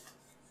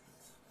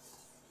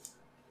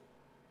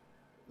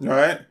 All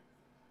right.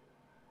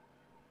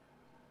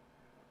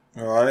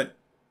 All right.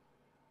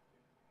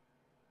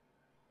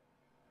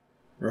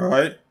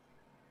 Right.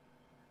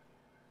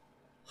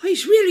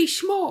 He's really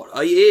smart.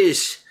 He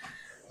is.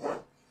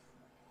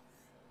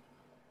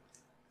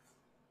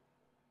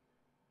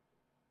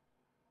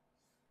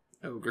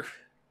 Ogre.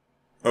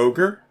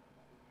 Ogre?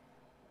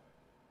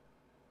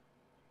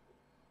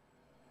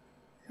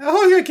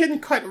 Oh, you're getting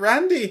quite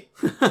randy.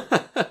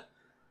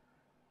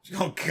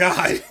 Oh,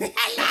 God.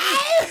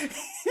 Hello?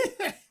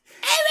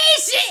 Who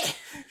is it?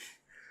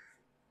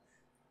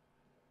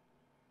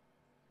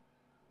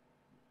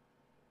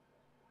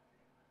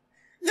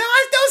 No,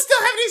 I don't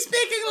still have any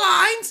speaking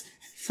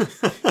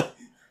lines.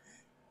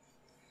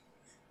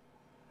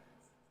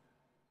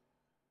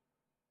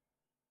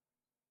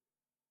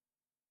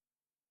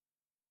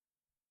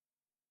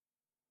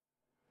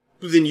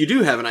 Then you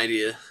do have an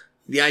idea.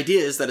 The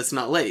idea is that it's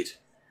not late.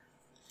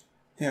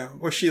 Yeah,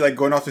 was she like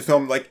going off to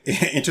film like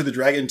Enter the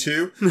Dragon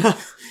 2?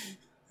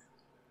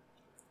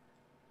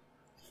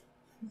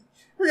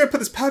 We're gonna put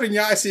this powder in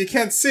your eye so you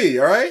can't see,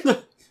 alright?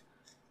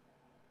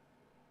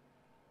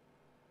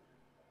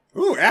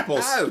 Ooh,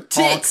 apples. Oh, Honk.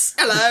 tits.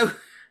 Hello.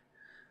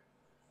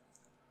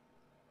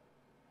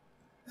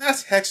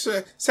 That's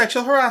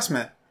sexual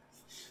harassment.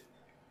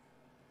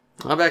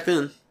 Not back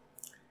then.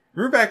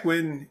 Remember back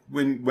when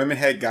women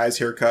had guys'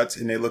 haircuts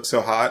and they looked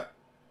so hot?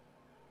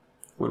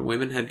 When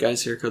women had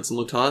guys' haircuts and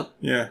looked hot?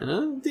 Yeah.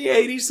 The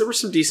 80s, there were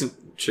some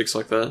decent chicks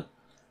like that.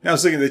 I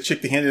was looking at the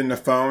chick that handed in the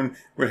phone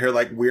with her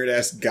like weird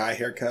ass guy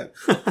haircut.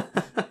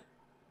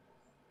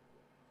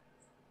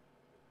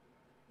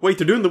 Wait,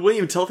 they're doing the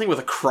William Tell thing with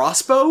a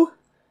crossbow?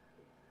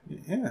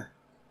 Yeah.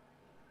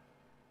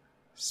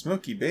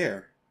 Smokey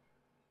Bear.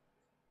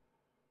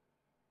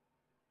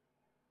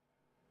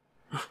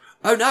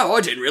 Oh no,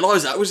 I didn't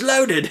realise that was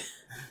loaded.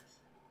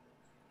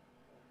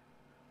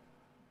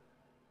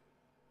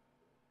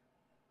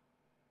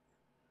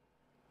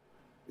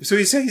 So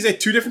he's had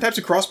two different types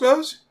of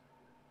crossbows?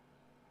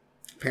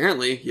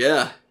 Apparently,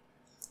 yeah.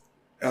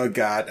 Oh,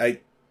 God.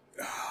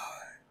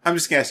 I'm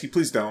just going to ask you,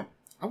 please don't.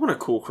 I want a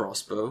cool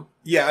crossbow.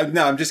 Yeah,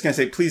 no, I'm just going to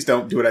say, please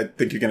don't do what I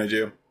think you're going to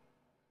do.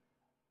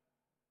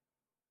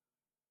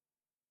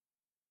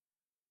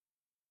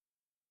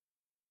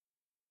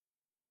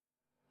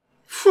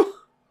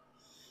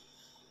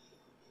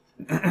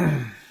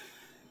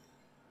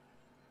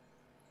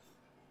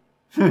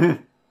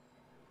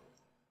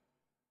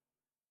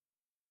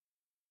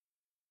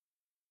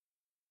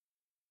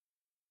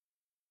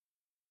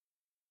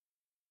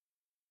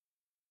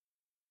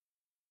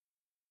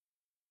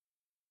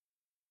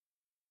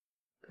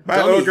 Bye,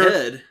 Dummy ogre.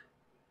 head.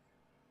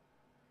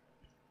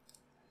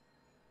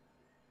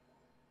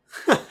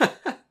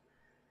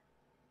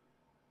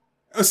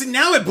 Oh, see,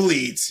 now it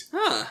bleeds.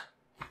 Huh.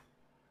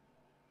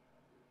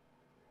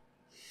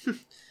 Hey,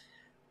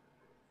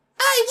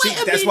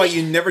 See, that's why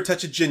you never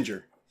touch a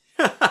ginger.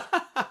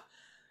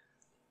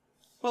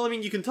 Well, I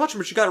mean, you can touch them,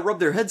 but you gotta rub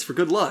their heads for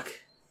good luck.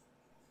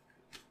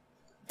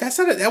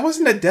 That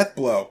wasn't a death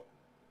blow.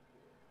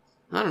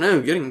 I don't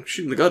know,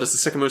 shooting the gut is the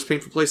second most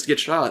painful place to get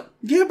shot.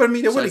 Yeah, but I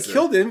mean, it would have Besides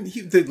killed him.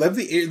 They'd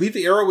leave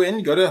the arrow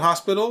in, go to the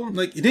hospital.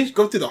 Like, it didn't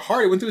go through the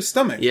heart, it went through his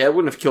stomach. Yeah, it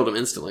wouldn't have killed him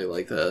instantly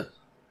like that.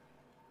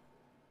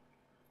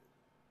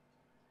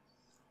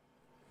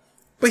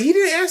 But he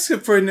didn't ask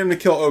for him to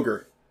kill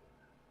Ogre.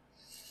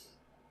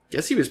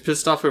 Guess he was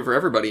pissed off over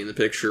everybody in the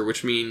picture,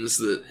 which means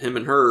that him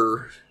and her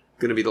are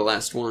gonna be the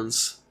last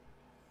ones.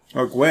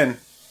 Oh, Gwen.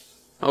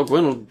 Oh,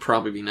 Gwen will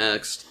probably be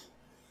next.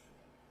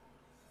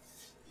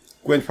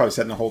 Gwen's probably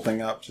setting the whole thing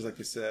up, just like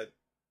you said.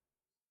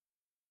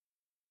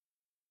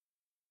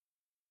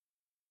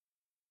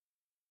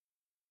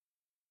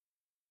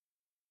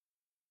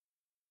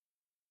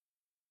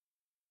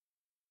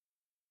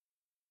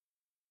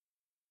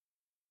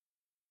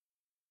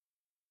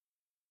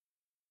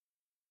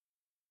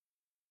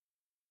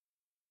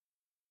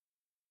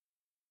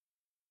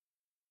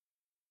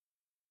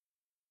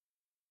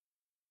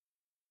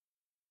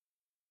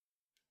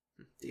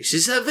 This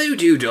is a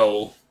voodoo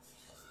doll.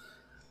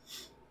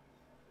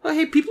 Well,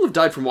 hey, people have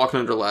died from walking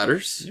under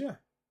ladders. Yeah.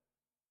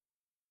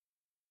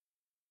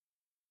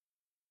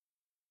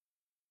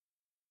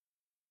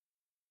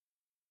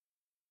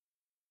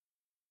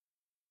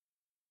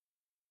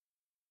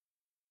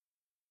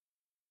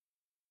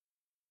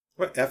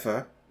 What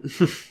effa?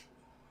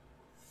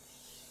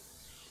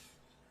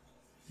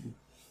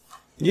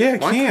 Yeah,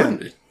 it Why can.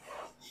 couldn't it?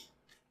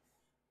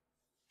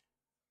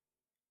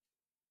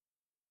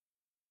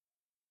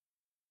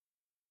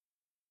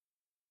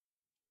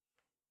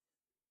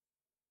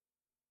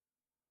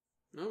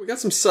 Oh, we got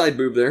some side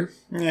boob there.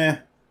 Yeah.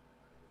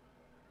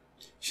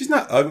 She's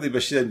not ugly,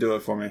 but she didn't do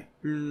it for me.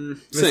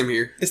 Same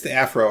here. It's the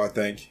afro, I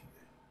think.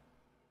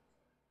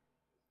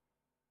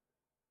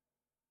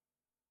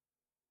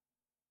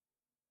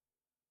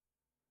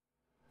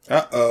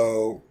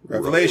 Uh-oh.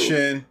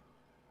 Revelation.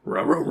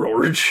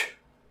 Rorge.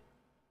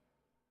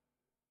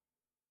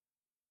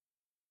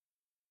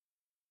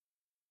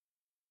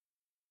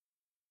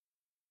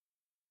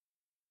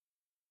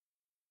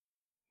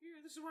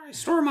 This is where I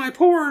store my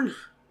porn.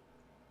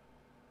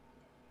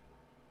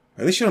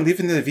 At least you don't leave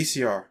it in the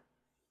VCR.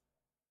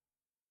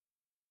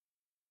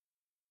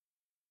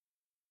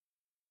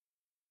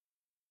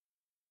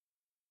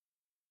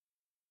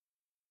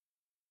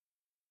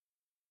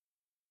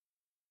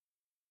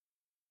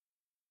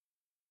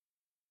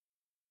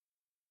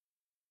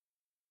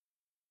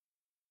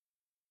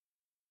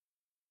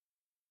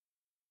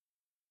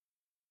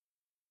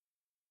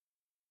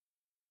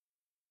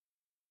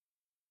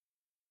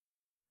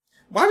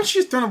 Why would she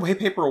just throw the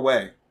paper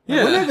away?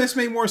 Yeah. Wouldn't this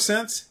make more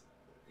sense?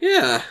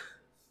 Yeah.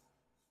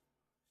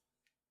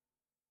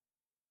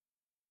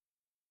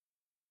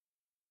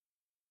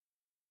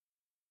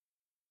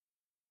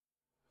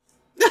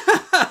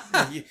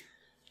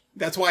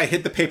 That's why I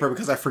hid the paper,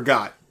 because I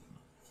forgot.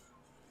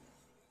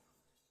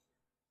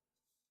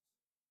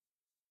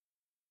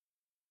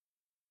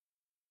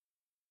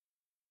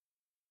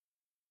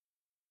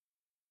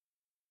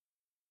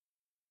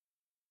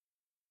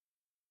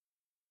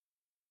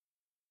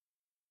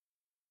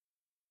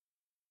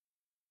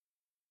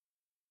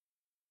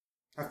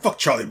 I fucked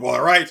Charlie Boy,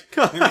 right?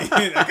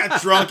 I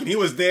got drunk and he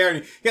was there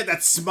and he had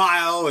that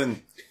smile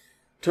and...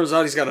 Turns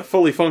out he's got a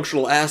fully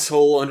functional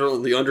asshole under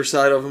the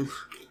underside of him.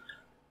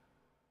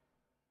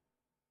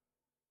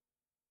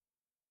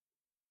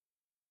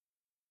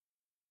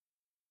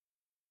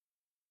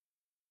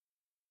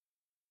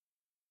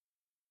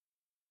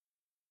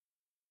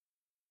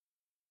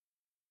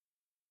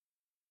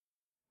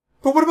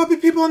 But what about the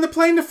people on the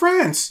plane to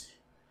France?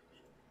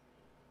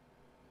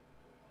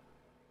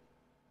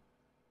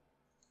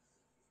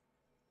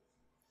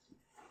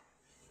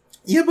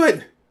 Yeah,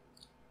 but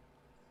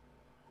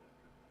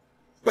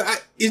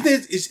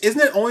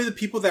isn't it only the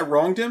people that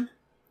wronged him?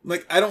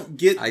 Like, I don't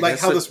get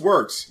how this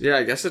works. Yeah,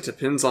 I guess it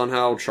depends on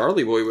how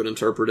Charlie Boy would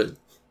interpret it.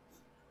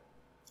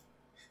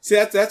 See,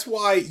 that's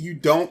why you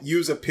don't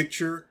use a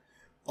picture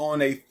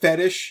on a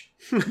fetish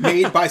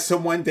made by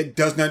someone that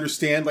doesn't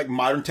understand like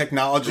modern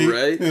technology.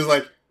 Right. And he's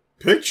like,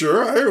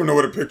 picture? I don't know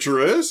what a picture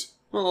is.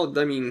 Well,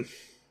 I mean,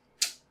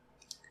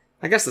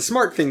 I guess the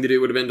smart thing to do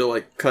would have been to,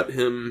 like, cut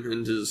him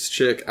and his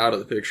chick out of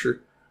the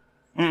picture.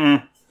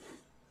 Mm-mm.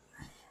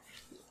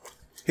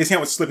 His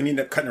hand was slipping, he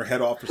ended up cutting her head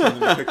off or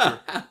something in the picture.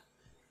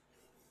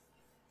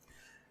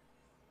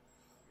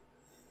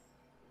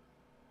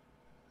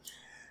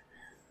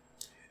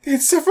 The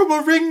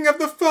insufferable ringing of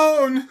the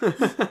phone!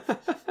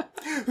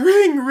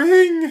 Ring,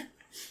 ring!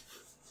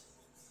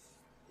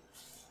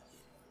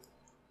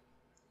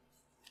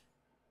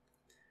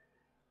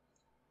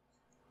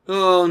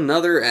 Oh,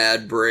 another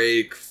ad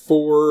break.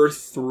 4,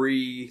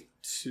 3,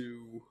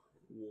 2,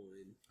 1.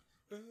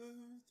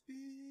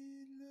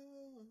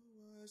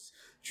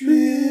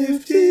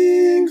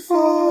 Drifting,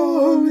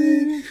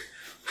 falling.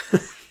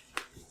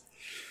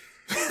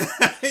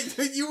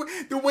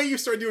 The way you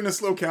start doing a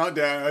slow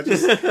countdown,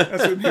 that's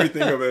what made me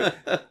think of it.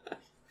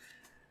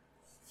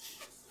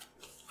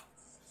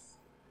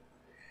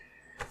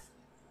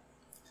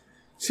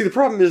 See, the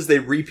problem is they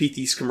repeat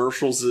these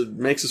commercials. It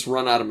makes us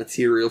run out of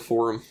material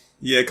for them.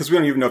 Yeah, because we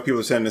don't even know if people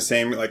are sending the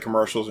same like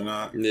commercials or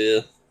not.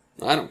 Yeah,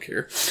 I don't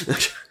care.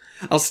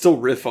 I'll still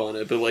riff on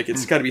it, but like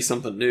it's got to be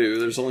something new.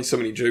 There's only so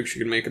many jokes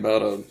you can make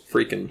about a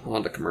freaking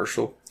Honda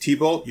commercial.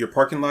 T-Bolt, your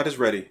parking lot is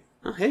ready.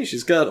 Oh, hey,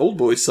 she's got old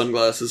boy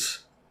sunglasses.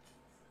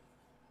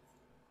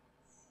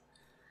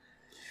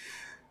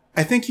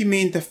 I think you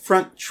mean the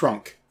front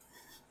trunk.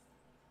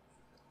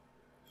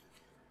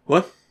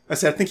 What? I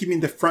said, I think you mean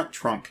the front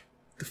trunk.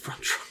 The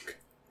front trunk.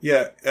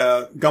 Yeah,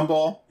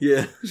 Gumball.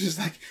 Yeah. It's just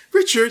like,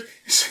 Richard,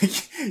 it's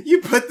like, you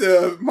put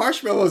the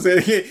marshmallows in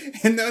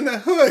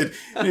the hood.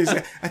 And he's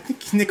like, I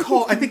think,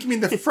 Nicole, I think you mean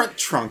the front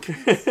trunk.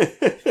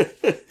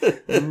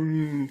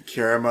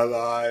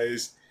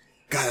 Caramelized.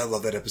 God, I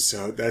love that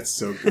episode. That's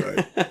so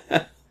good.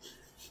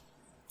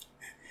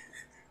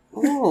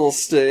 I'll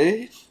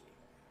stay.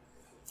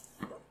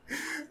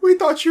 We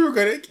thought you were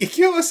going to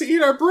kill us and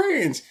eat our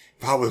brains.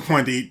 If I was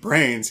wanted to eat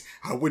brains,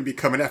 I wouldn't be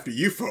coming after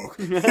you folk.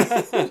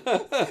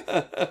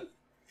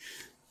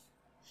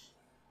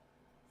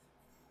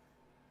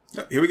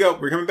 Oh, here we go.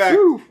 We're coming back.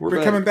 Woo, we're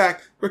back. coming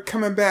back. We're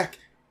coming back.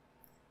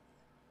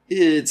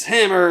 It's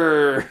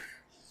Hammer.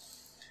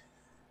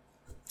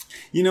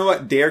 You know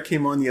what? Dare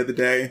came on the other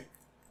day,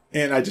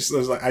 and I just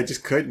was like, I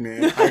just couldn't,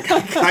 man.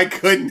 I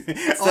couldn't.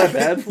 Is that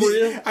bad for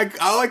you?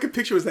 All I could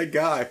picture was that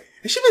guy.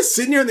 Has she been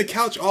sitting here on the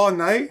couch all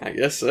night? I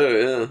guess so,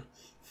 yeah.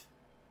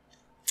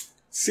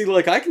 See,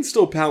 like, I can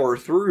still power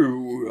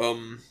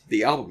through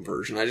the album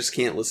version. I just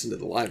can't listen to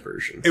the live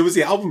version. It was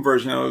the album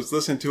version. I was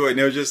listening to it, and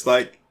it was just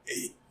like,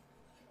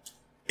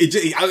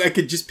 I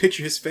could just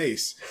picture his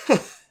face.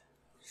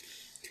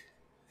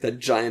 That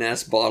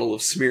giant-ass bottle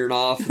of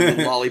Smirnoff and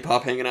the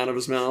lollipop hanging out of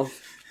his mouth.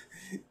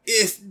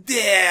 It's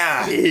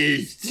there!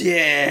 It's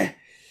there!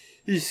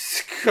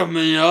 It's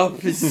coming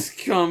up, it's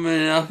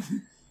coming up.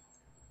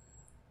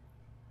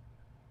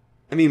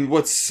 I mean,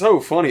 what's so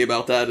funny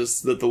about that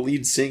is that the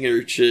lead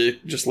singer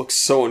chick just looks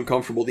so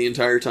uncomfortable the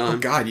entire time. Oh,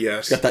 God,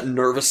 yes. Got that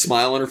nervous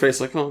smile on her face,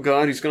 like, oh,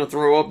 God, he's gonna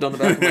throw up down the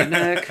back of my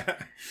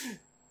neck.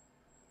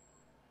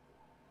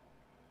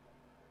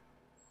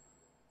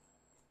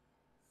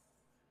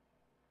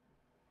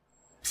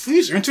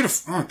 Please enter the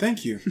phone.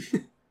 Thank you.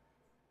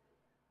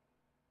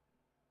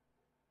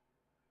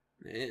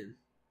 Man.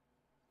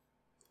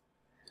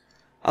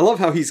 I love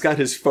how he's got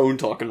his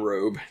phone-talking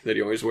robe that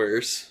he always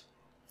wears.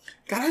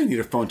 God, I need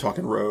a phone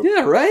talking robe.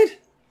 Yeah, right?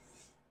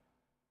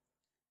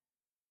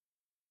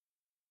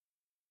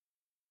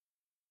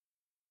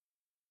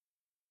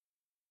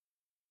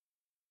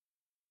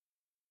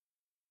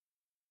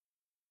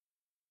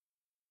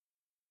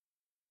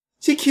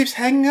 She keeps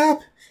hanging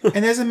up,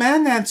 and there's a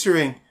man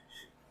answering.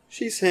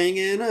 She's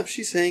hanging up,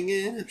 she's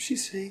hanging up,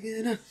 she's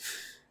hanging up.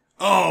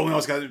 Oh, we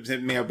almost got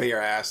me obey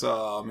your ass.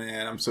 Oh,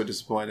 man, I'm so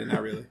disappointed.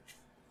 Not really.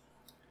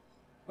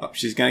 Oh,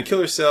 she's gonna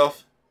kill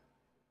herself.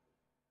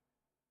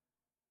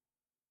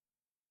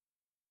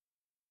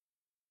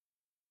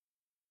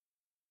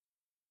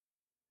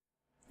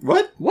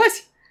 What? What?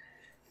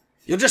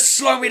 You'll just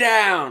slow me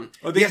down.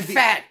 Oh, You're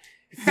fat.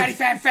 Fatty,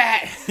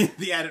 fat.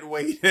 The added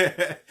weight.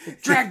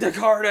 Drag the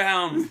car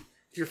down.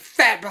 Your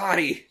fat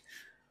body.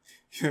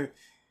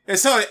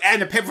 It's so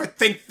adding a paper for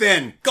think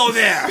thin. Go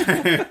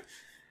there.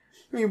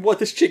 I mean, what?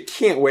 This chick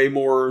can't weigh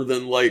more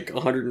than like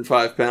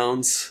 105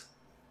 pounds.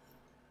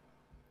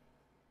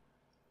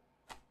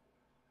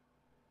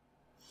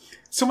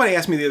 Somebody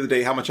asked me the other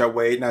day how much I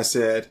weighed, and I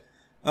said,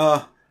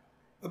 about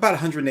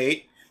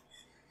 108.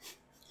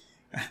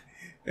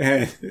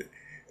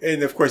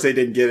 And of course they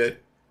didn't get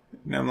it.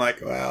 And I'm like,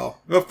 well,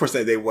 of course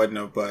they wouldn't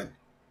have, but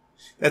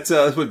that's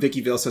what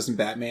Vicky Vale says in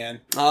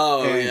Batman.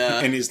 Oh, and, yeah.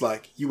 And he's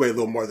like, you weigh a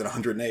little more than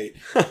 108.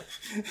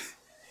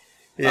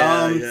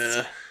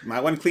 Yeah.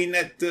 Might want to clean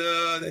that,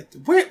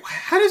 wait,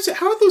 how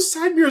are those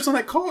side mirrors on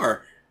that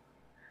car?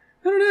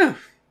 I don't know.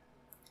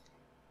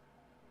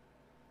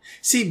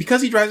 See,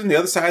 because he drives on the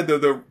other side,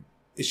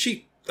 is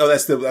she, oh,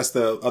 that's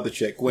the other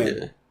chick, Gwen.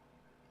 Yeah.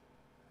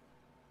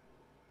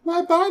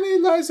 My body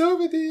lies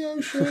over the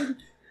ocean.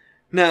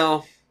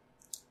 Now,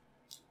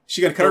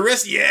 She gonna cut her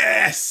wrist?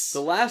 Yes!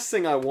 the last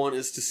thing I want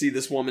is to see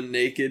this woman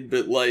naked,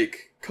 but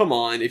like, come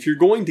on, if you're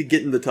going to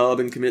get in the tub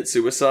and commit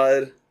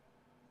suicide...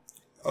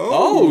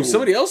 Oh,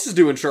 somebody else is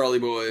doing Charlie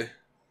Boy.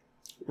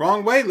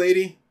 Wrong way,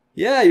 lady.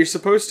 Yeah, you're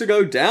supposed to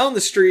go down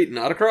the street,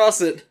 not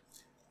across it.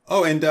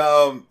 Oh, and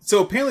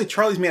so apparently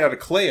Charlie's made out of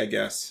clay, I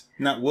guess,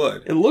 not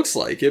wood. It looks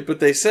like it, but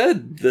they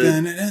said that...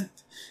 Dun-dun-dun,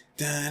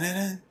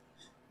 dun-dun-dun.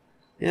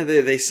 Yeah,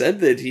 they said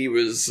that he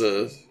was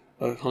a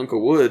hunk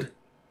of wood.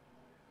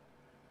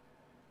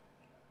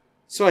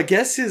 So I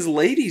guess his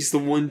lady's the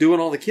one doing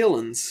all the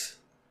killings.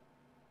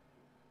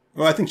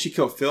 Well, I think she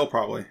killed Phil,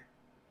 probably.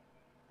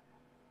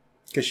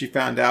 Because she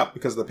found out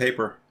because of the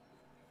paper.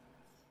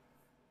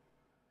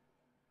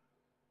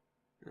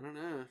 I don't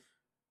know.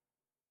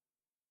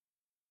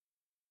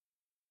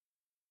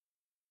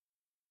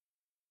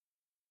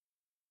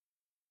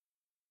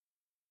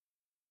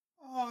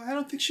 Oh, I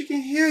don't think she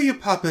can hear you,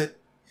 Puppet.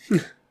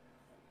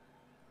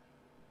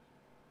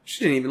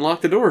 She didn't even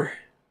lock the door.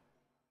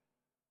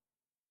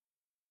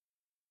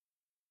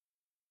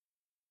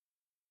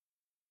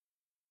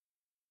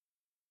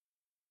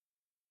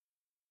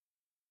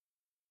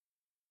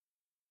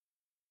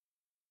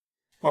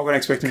 Well, when I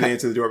expect him to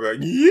answer the door, I'll be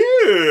like,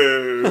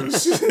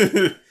 yes!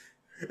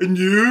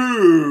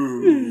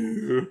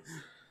 No!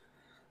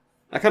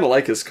 I kind of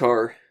like his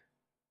car.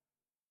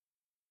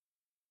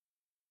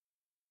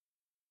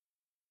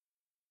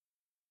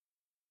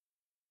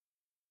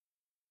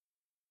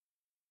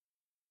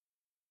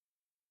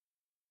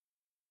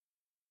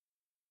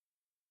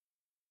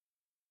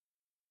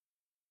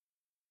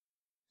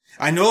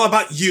 I know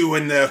about you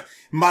and the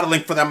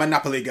modeling for that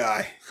Monopoly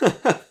guy.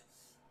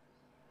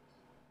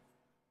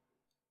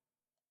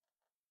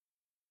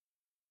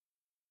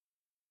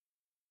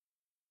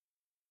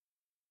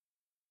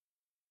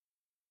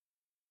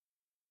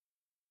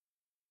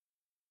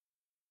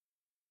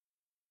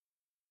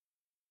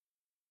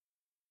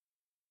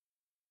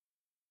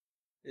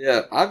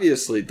 Yeah,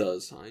 obviously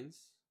does,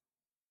 Heinz.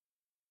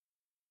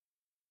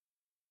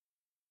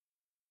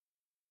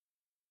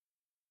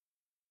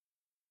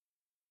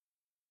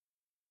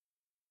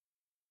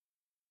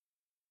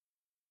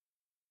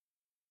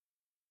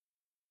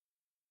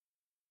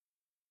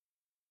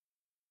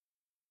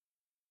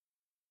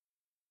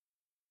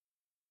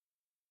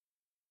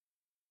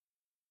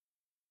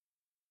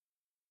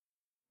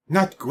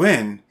 Not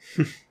Gwen.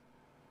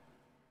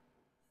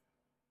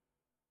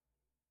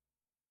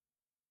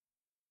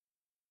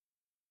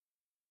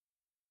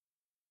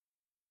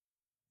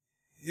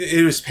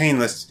 It was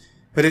painless,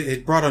 but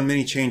it brought on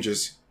many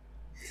changes.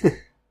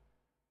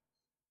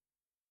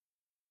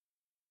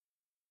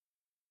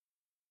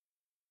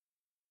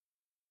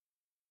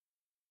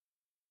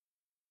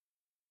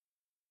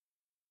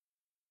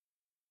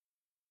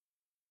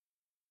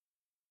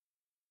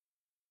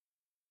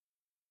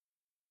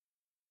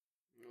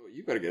 Oh,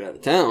 you better get out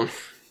of town.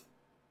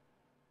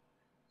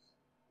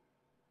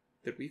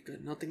 That we've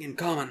got nothing in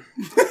common.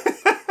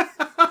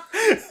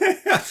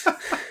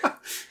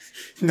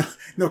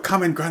 No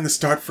common ground to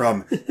start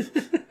from.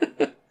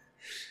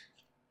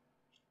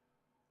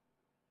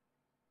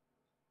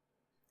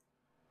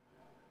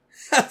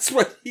 That's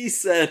what he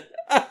said.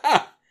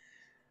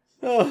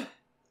 Oh.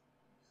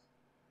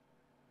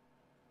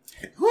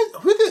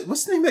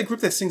 What's the name of that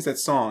group that sings that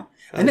song?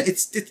 I know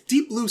it's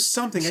Deep Blue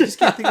something. I just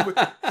can't think of it.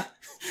 I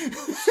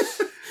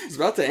was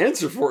about to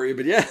answer for you,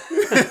 but yeah.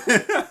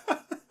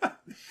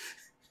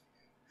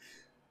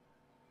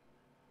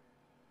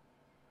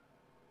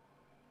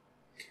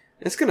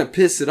 It's gonna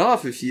piss it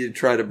off if you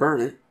try to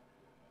burn it.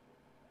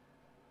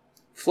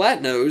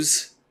 Flat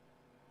nose.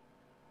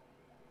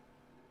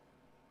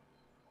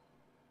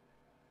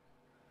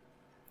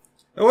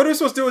 What are we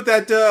supposed to do with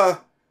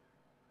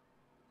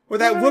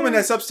that woman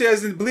that's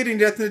upstairs and bleeding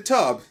to death in the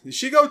tub? Did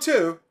she go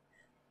too?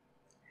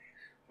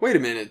 Wait a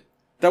minute.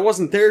 That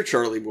wasn't their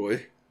Charlie Boy.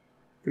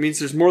 It means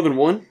there's more than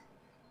one?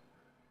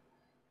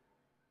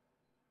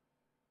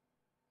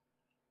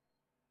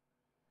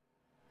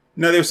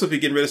 No, they were supposed to be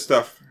getting rid of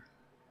stuff.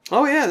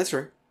 Oh yeah, that's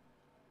right.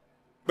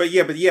 But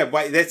yeah,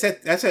 why, that's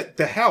at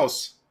the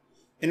house,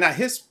 and not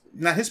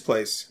his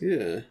place.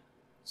 Yeah.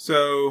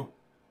 So,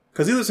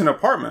 because he lives in an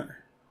apartment.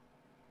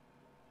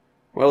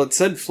 Well, it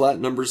said flat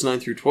numbers 9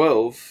 through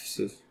 12.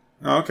 So.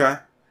 Oh, okay.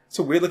 It's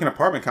a weird looking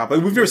apartment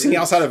complex. We've never seen the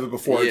outside of it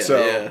before, Yeah,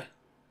 so. yeah.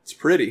 It's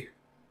pretty.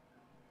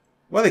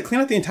 Well, they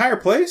clean out the entire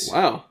place?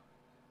 Wow.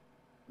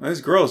 Well,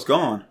 this girl's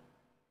gone.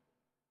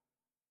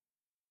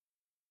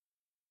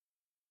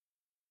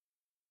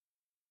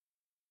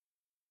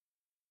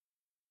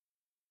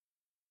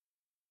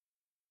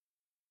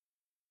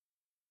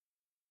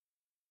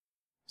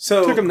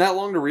 So, It took him that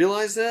long to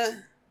realize that?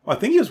 well, I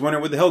think he was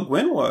wondering what the hell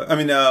Gwen was. I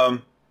mean,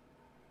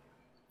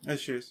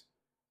 that's shoes.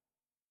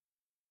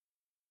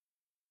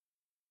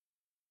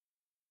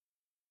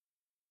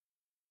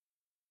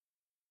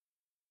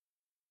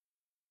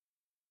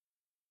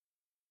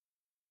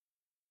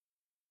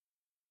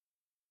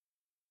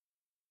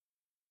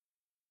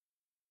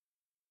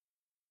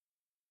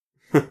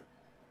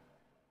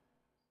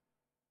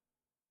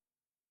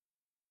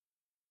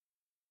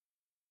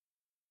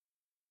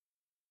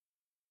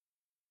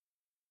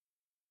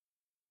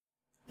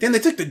 Then they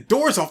took the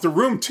doors off the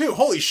room, too.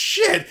 Holy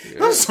shit. Yeah.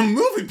 Those are some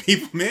movie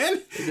people,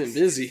 man. They've been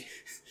busy.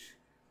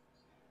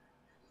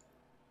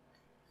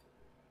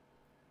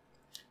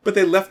 But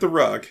they left the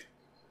rug.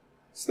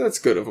 So that's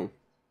good of them.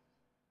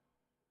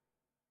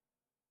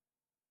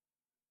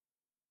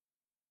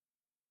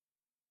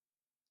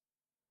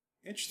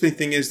 Interesting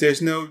thing is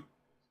there's no...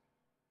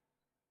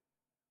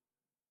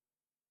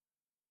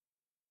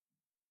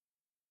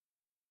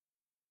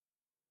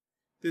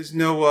 There's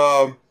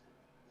no,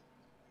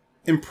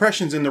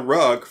 impressions in the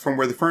rug from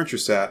where the furniture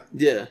sat.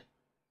 Yeah.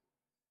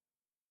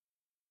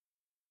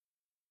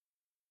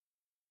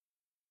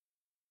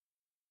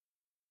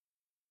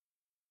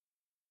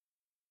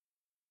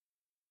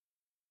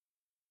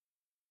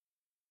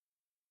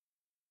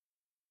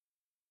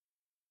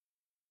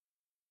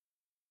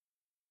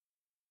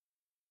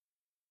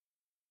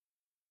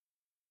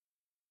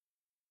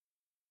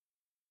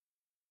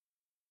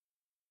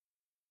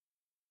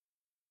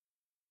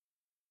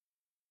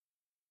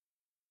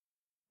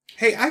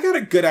 Hey, I got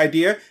a good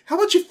idea. How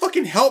about you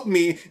fucking help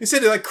me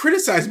instead of like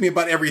criticize me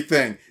about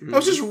everything? I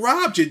was just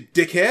robbed, you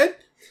dickhead.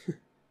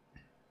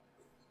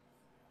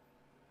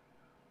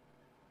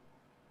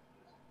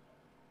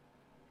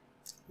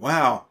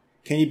 Wow.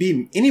 Can you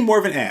be any more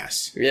of an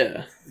ass?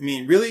 Yeah. I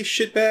mean, really,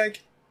 shitbag?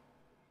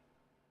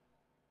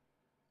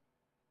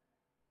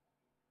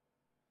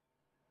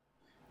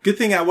 Good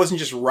thing I wasn't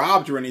just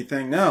robbed or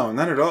anything. No,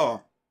 not at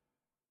all.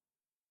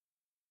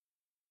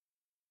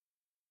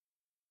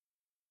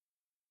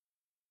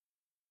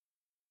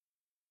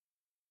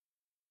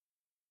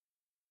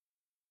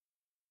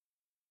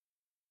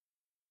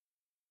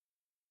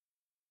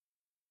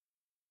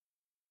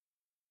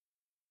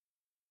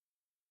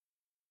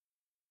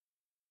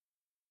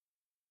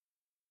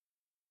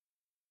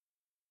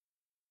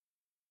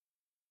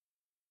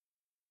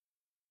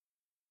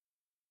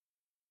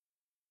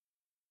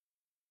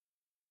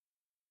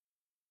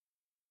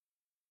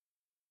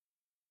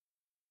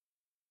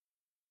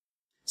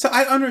 So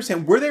I don't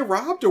understand. Were they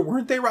robbed or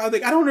weren't they robbed?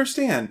 Like, I don't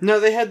understand. No,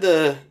 they had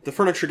the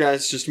furniture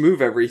guys just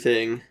move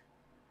everything.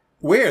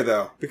 Where,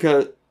 though?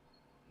 Because,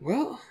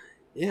 well,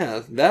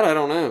 yeah, that I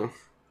don't know.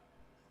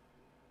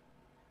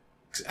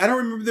 'Cause I don't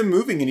remember them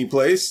moving any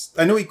place.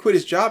 I know he quit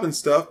his job and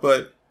stuff,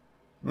 but,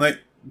 like...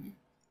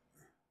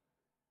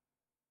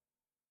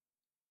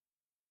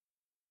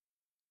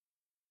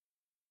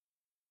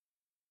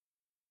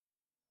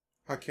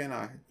 How can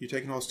I? You're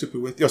taking all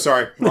stupid with you. Oh,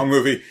 sorry. Wrong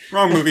movie.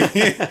 Wrong movie.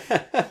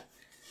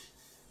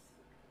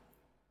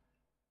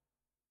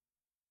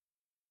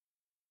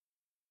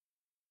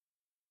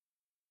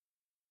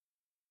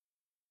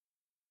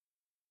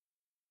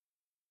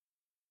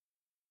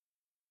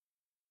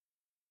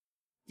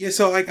 Yeah,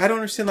 so, like, I don't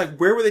understand, like,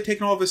 where were they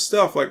taking all of his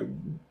stuff? Like,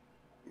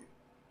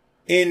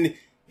 and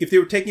if they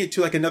were taking it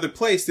to, like, another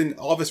place, then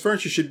all of his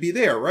furniture should be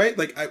there, right?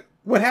 Like,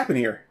 what happened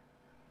here?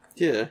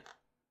 Yeah.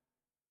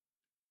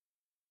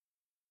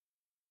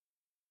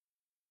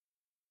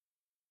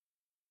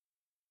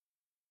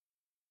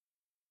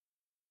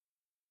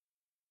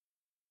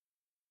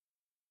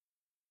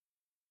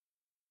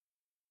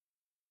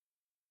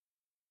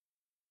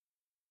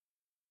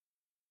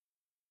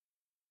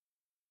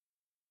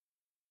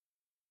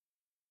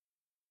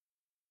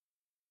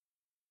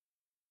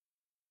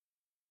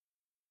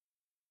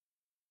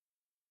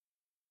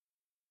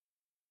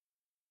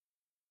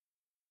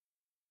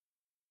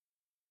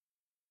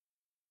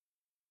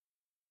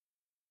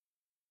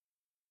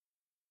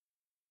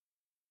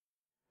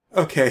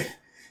 Okay,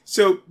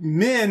 so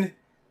men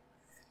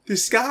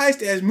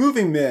disguised as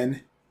moving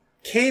men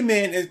came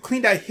in and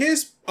cleaned out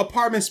his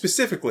apartment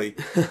specifically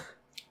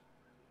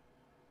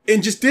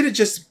and just did it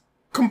just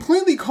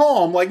completely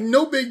calm, like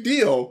no big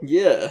deal.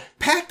 Yeah.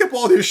 Packed up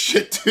all their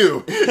shit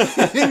too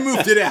and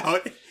moved it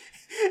out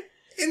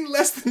in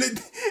less than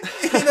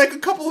in like a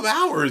couple of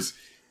hours.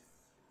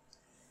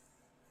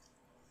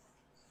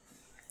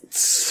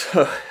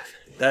 So,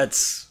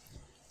 that's...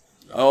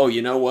 Oh,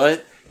 you know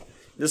what?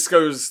 This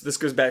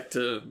goes back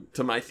to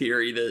my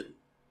theory that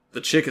the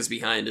chick is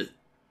behind it.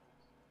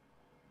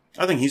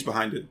 I think he's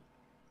behind it.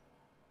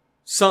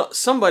 So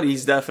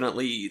somebody's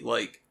definitely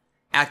like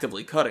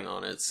actively cutting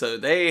on it. So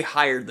they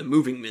hired the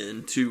moving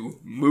men to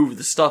move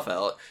the stuff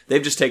out.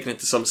 They've just taken it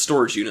to some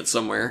storage unit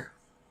somewhere.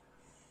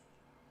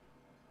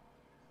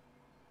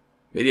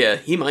 But yeah,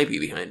 he might be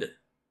behind it.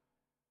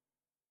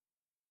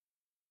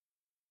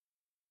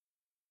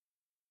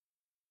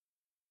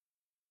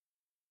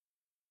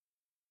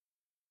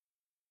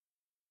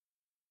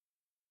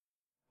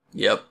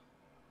 Yep.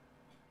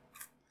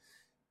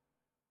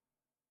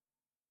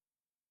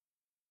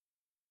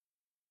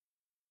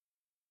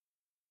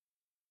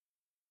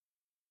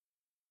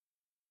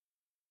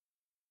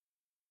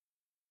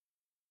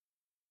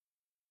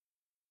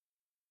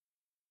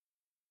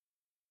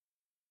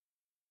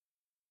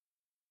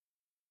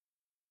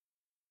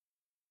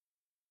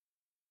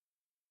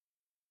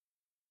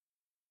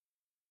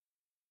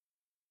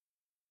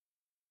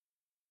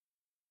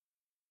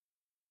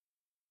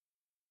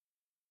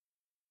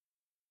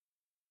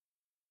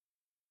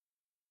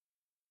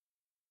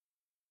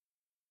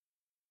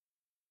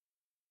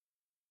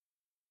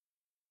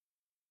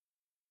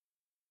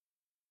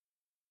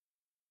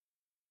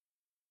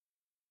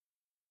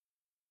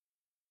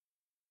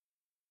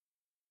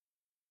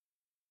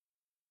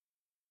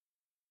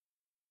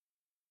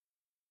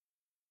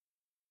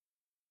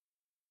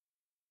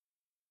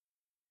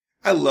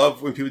 I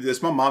love when people do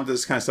this. My mom does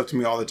this kind of stuff to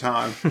me all the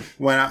time.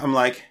 When I'm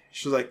like,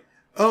 she's like,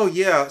 oh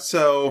yeah,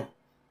 so,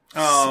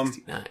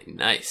 69.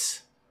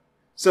 Nice.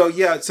 so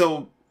yeah,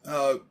 so,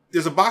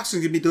 there's a box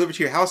that's going to be delivered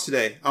to your house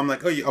today. I'm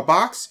like, oh, a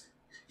box?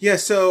 Yeah,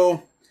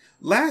 so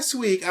last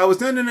week I was,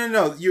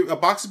 no. A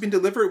box has been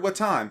delivered? What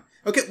time?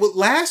 Okay, well,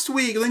 last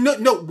week, like,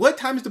 no, what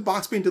time is the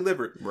box being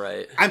delivered?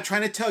 Right. I'm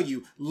trying to tell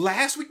you,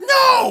 last week,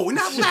 no,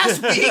 not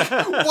last week.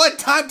 What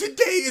time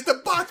today is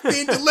the box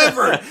being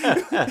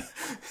delivered?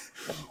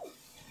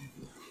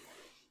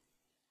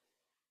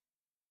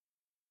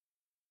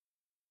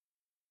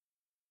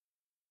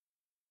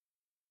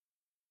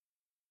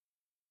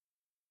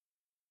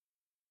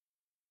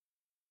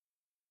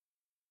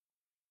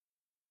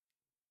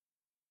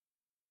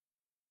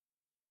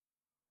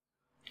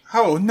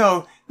 Oh,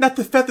 no, not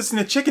the feathers in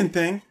the chicken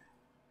thing.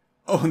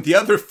 Oh, the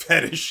other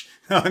fetish.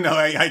 Oh, no,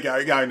 I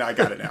got it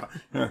now.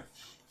 That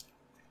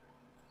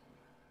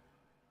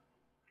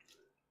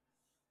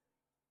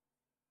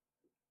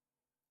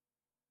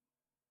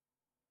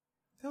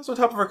was on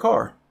top of her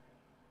car.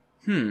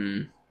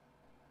 I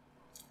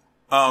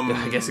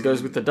guess it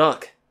goes with the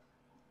duck.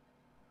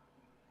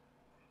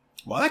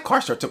 Well, that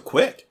car starts up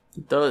quick.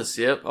 It does,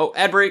 yep. Oh,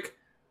 ad break.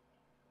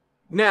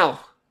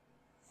 Now.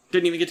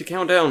 Didn't even get to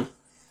count down.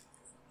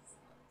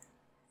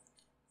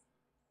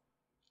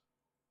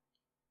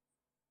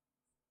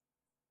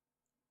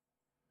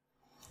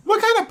 What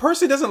kind of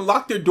person doesn't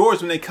lock their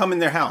doors when they come in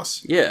their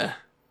house? Yeah.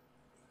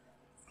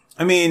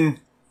 I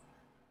mean...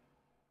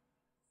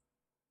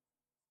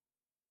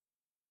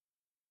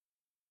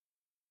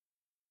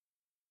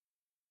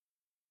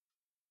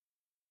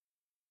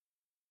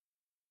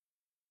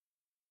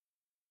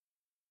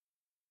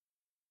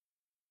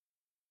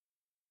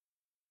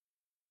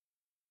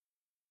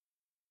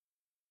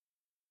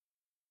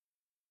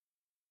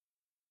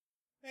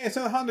 Hey, it's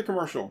not a Honda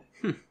commercial.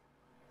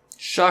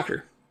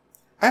 Shocker.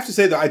 I have to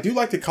say, though, I do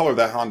like the color of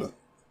that Honda.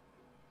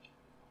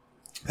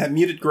 That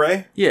muted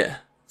gray. Yeah.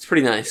 It's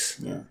pretty nice.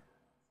 Yeah.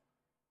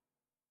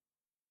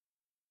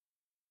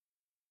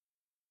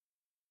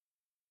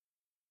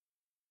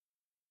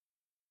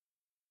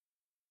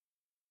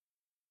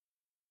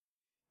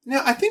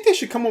 Now, I think they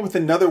should come up with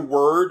another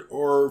word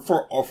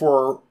for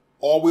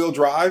all-wheel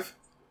drive.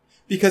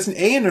 Because an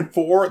A and an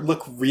 4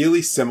 look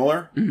really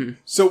similar. Mm-hmm.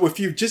 So if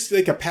you just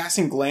like a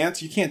passing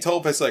glance, you can't tell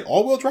if it's like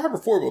all-wheel drive or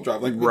four-wheel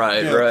drive. Like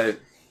Right.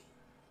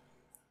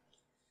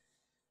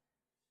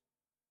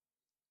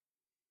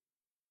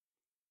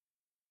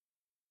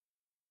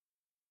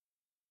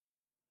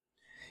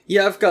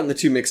 Yeah, I've gotten the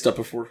two mixed up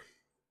before.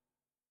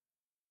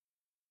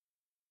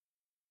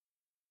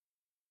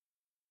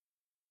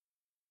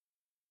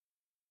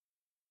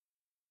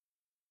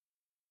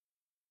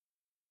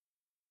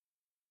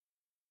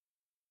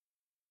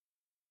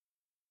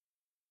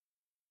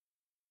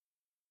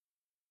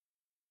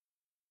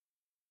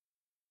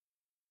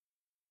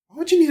 Why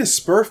would you need a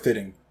spur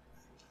fitting?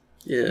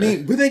 Yeah. I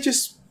mean, when they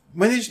just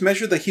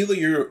measure the heel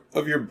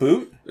of your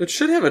boot? It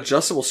should have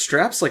adjustable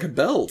straps like a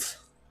belt.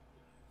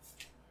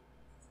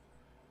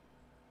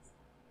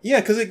 Yeah,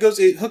 because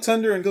it hooks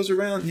under and goes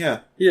around.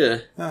 Yeah. Yeah.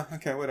 Oh,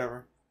 okay,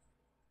 whatever.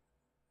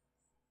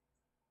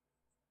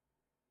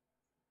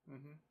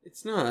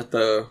 It's not,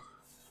 though.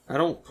 I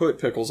don't put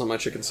pickles on my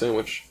chicken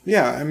sandwich.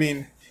 Yeah, I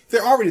mean, if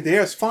they're already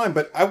there, it's fine,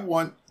 but I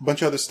want a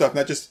bunch of other stuff,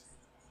 not just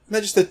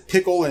a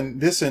pickle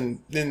and this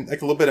and then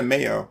like a little bit of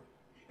mayo.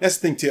 That's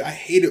the thing, too. I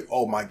hate it.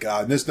 Oh, my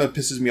God. This stuff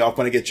pisses me off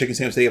when I get chicken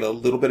sandwich. They have a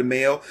little bit of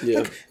mayo.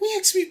 Yeah. Like, you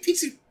expect me to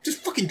piece of just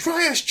fucking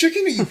dry-ass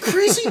chicken? Are you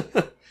crazy?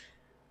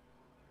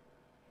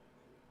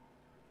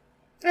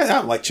 I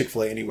don't like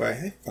Chick-fil-A anyway.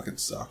 They fucking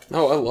suck.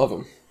 Oh, I love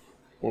them.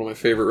 One of my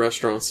favorite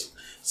restaurants.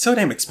 So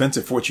damn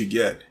expensive for what you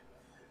get.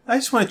 I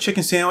just want a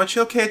chicken sandwich.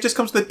 Okay, it just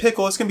comes with a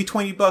pickle. It's going to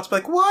be $20. But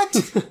like,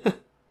 what?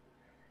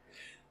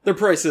 Their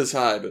price is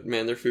high, but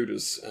man, their food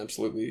is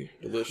absolutely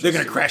delicious. They're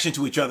going to crash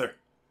into each other.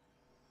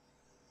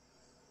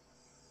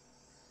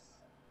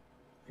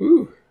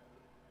 Ooh.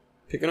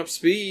 Picking up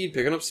speed.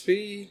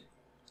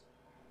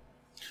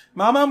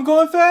 Mama, I'm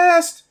going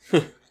fast.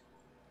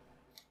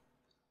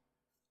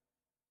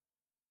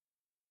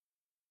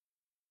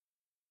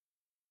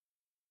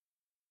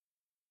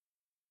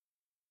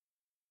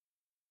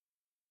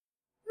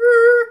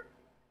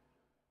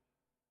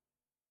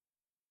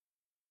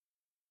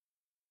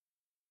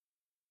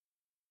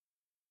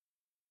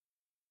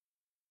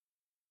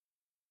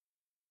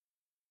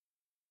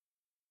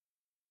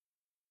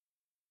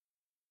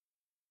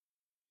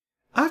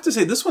 I have to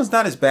say, this one's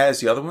not as bad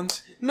as the other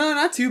ones. No,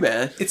 not too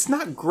bad. It's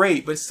not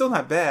great, but it's still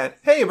not bad.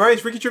 Hey, everybody,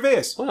 it's Ricky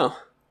Gervais. Wow.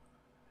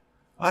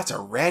 Oh, that's a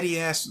ratty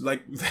ass,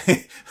 like,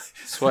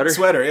 Sweater?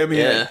 sweater. I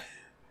mean,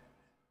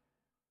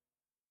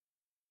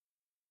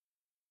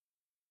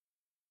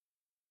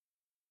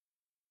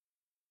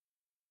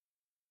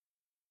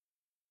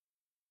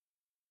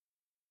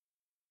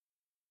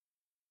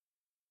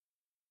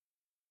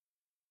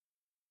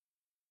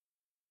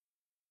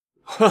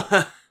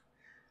 Yeah.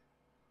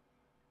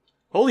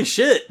 Holy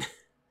shit.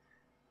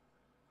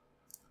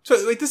 So,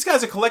 like, this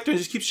guy's a collector and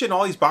just keeps shitting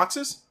all these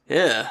boxes?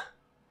 Yeah.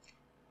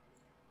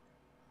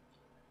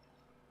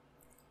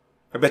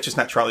 I bet you it's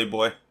not Charlie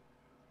Boy.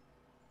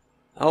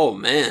 Oh,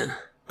 man.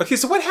 Okay,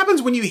 so what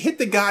happens when you hit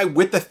the guy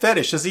with the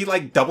fetish? Does he,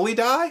 like, doubly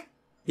die?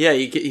 Yeah,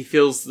 he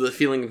feels the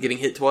feeling of getting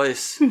hit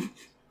twice.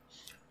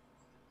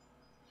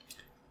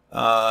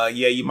 Yeah,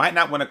 you might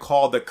not want to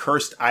call the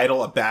cursed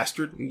idol a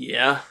bastard.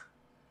 Yeah.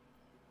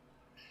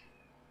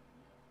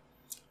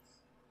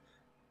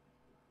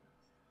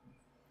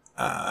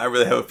 I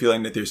really have a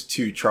feeling that there's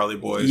 2 Charlie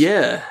Boys.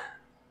 Yeah.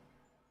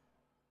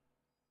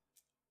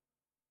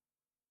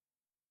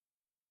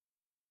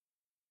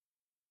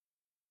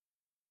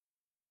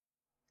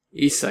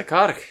 He's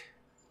psychotic.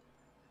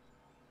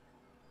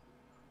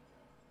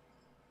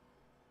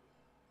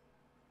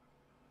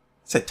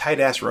 It's a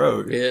tight-ass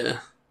road. Yeah.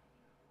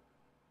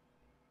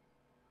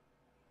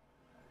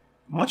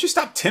 Why don't you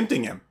stop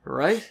tempting him?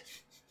 Right?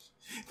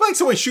 It's like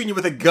someone shooting you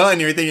with a gun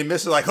and everything you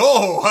miss. Like,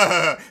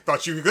 oh,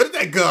 thought you were good at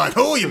that gun.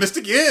 Oh, you missed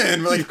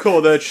again. Like, You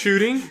call that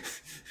shooting?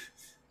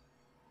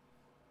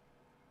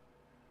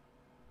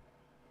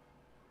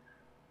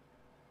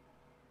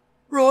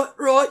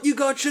 Right, you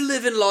got your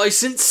living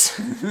license.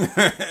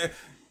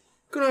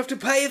 Gonna have to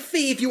pay a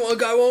fee if you want to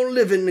go on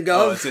living the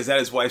oh, gov. is that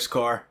his wife's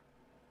car?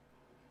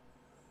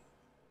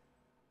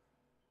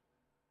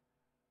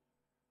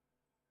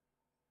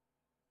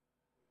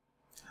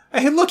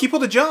 Hey, look, he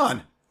pulled a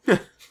John.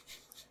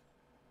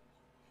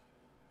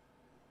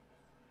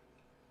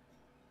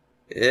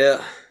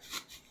 Yeah.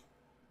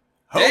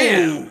 Oh.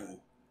 Damn.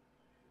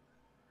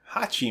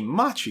 Hachi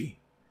Machi.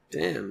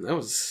 Damn, that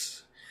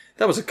was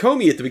a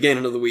Comey at the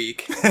beginning of the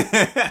week.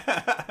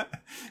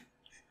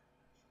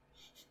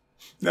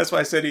 That's why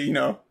I said he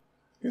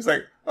was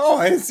like, oh,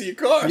 I didn't see your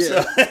car.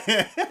 Yeah.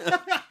 So.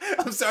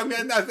 I'm sorry,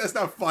 man. That's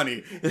not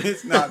funny.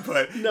 It's not,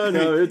 but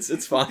No,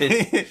 it's fine.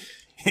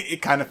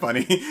 It's kind of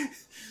funny.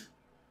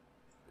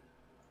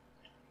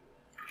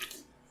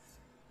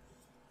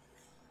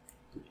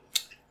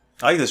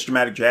 I like this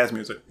dramatic jazz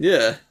music.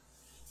 Yeah.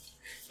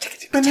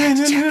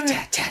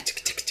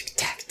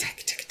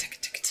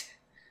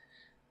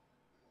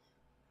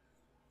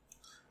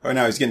 Oh,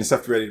 now he's getting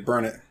stuff ready to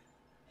burn it.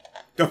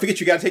 Don't forget,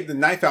 you got to take the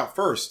knife out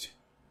first.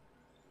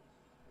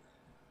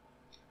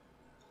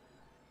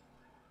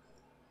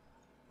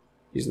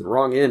 Using the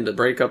wrong end to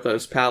break up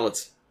those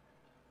pallets.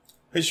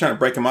 He's just trying to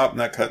break them up,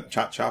 not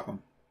chop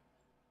them.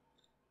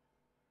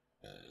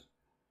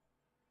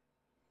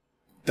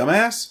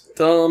 Dumbass?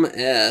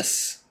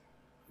 Dumbass.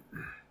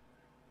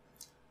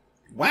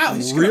 Wow,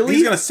 he's Really?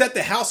 He's gonna set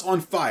the house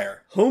on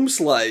fire. Home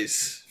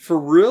slice. For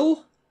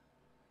real?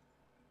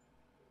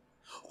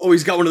 Oh,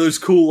 he's got one of those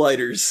cool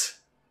lighters.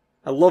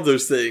 I love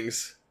those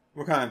things.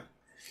 What kind?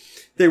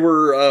 They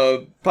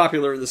were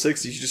popular in the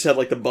 60s. You just had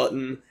like the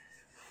button.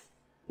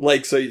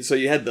 Like, so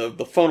you had the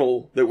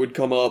funnel that would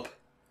come up.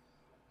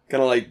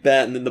 Kind of like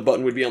that, and then the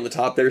button would be on the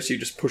top there, so you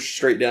just push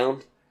straight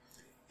down.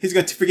 He's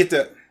gonna forget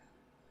to...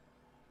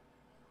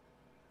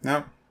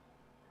 No.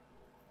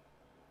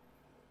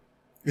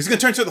 He's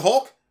gonna turn to the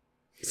Hulk?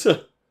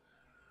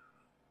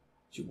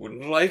 You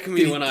wouldn't like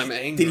me when I'm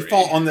angry. Did he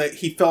fall on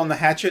he fell on the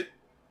hatchet?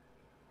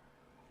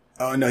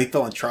 Oh no, he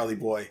fell on Charlie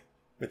Boy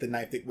with the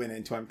knife that went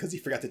into him because he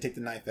forgot to take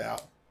the knife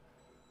out.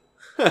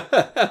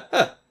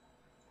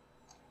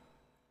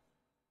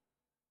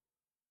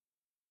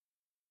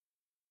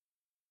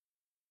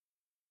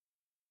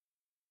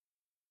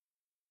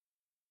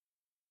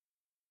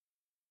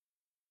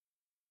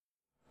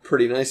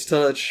 Pretty nice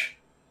touch.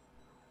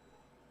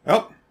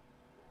 Oh.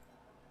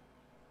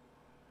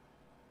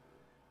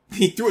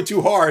 He threw it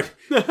too hard.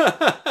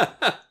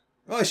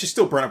 Well, it should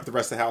still burn up the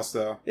rest of the house,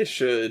 though. It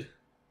should.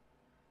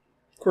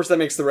 Of course, that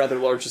makes the rather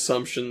large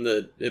assumption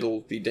that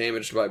it'll be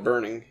damaged by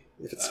burning.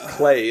 If it's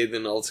clay,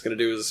 then all it's going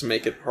to do is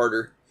make it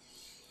harder.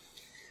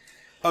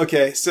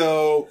 Okay,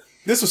 so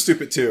this was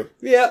stupid too.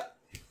 Yeah.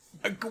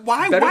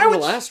 Why? Better Why than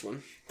would the last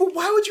one. But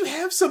why would you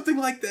have something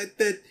like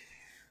that?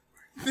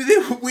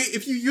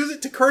 If you use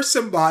it to curse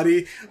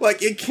somebody,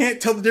 like it can't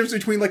tell the difference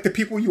between like the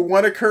people you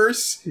want to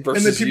curse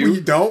Versus and the people you?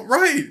 you don't.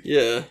 Right?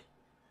 Yeah.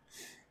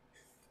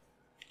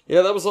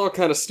 Yeah, that was all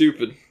kind of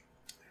stupid.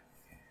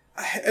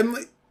 And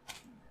like,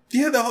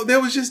 yeah,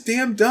 that was just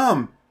damn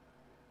dumb.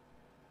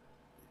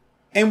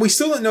 And we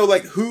still don't know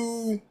like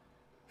who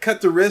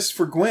cut the wrist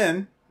for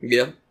Gwen.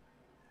 Yeah.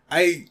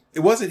 It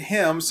wasn't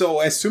him, so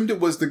I assumed it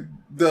was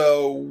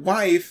the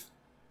wife.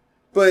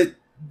 But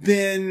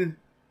then,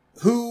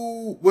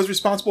 who was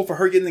responsible for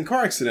her getting in a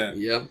car accident?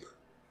 Yeah.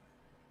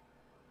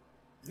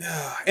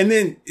 And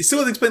then it still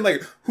doesn't explain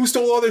like who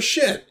stole all their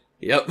shit.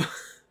 Yep.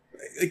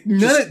 Like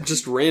none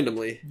Just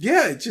randomly.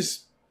 yeah, it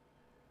just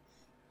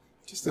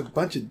a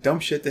bunch of dumb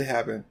shit that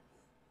happened.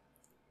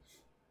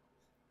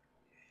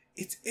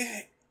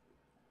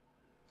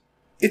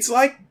 It's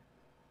like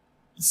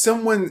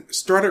someone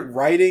started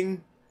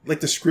writing like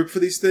the script for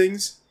these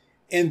things,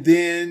 and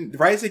then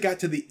right as they got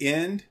to the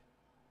end,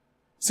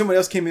 someone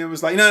else came in and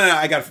was like, no,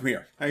 I got it from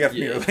here. I got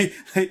it from here.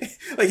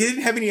 Like he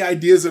didn't have any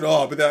ideas at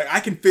all, but they're like, I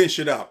can finish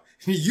it up.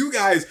 You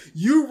guys,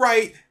 you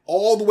write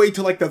all the way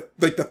to like the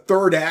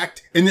third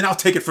act, and then I'll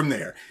take it from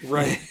there.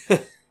 Right.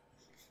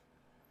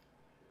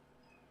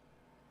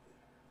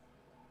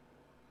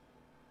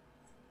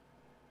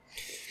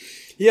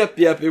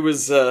 Yep. It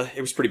was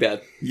pretty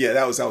bad. Yeah,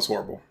 that was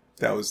horrible.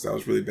 That was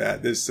really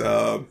bad. This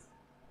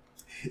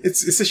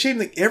it's a shame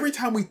that every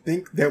time we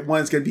think that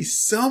one's going to be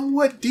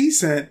somewhat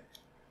decent,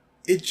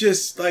 it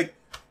just like,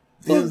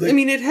 Well, like, I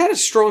mean, it had a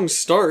strong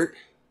start.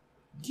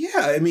 yeah,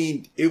 I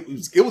mean, it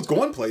was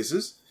going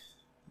places.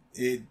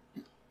 It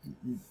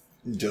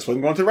just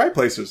wasn't going to the right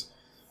places.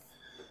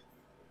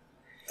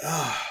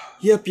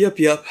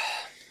 Yep.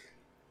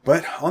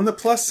 But on the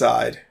plus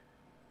side,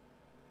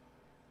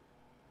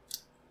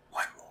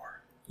 one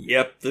more.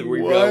 Yep, we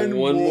got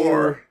one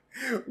more.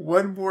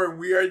 One more and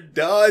we are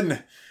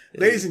done.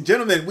 Ladies and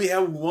gentlemen, we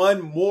have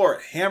one more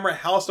Hammer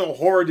House of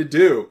Horror to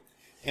do.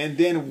 And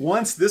then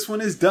once this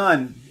one is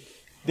done,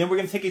 then we're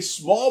going to take a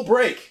small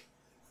break.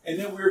 And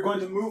then we're going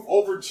to move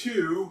over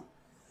to...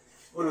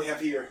 What do we have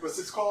here? What's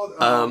this called?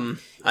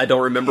 I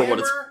don't remember what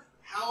it's... Hammer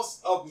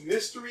House of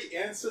Mystery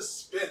and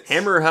Suspense.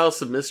 Hammer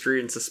House of Mystery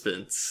and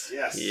Suspense.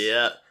 Yes.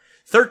 Yeah.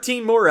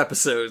 13 more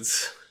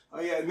episodes. Oh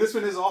yeah, and this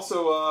one is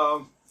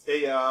also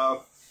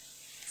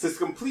it's a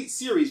complete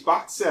series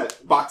box set,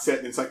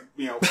 and it's like,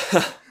 you know...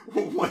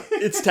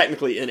 It's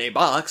technically in a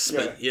box,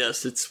 Yeah. but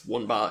yes, it's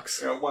one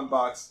box. One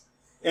box.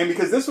 And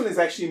because this one is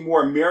actually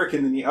more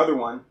American than the other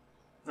one,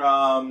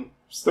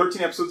 it's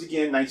 13 episodes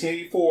again,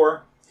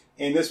 1984,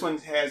 and this one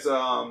has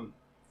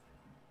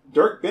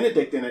Dirk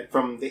Benedict in it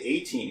from the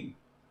A-Team,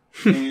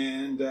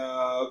 and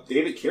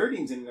David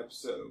Carradine's in an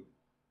episode,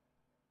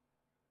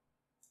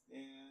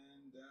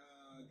 and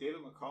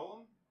David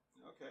McCollum.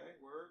 Okay,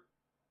 word.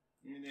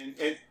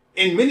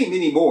 And many,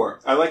 many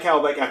more. I like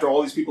how, like, after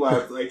all these people,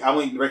 I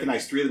only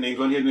recognize 3 of the names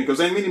on here, and it goes,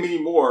 and many, many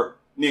more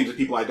names of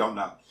people I don't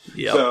know.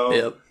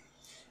 Yep.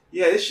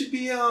 Yeah, it should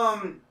be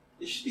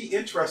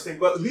interesting,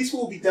 but at least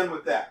we'll be done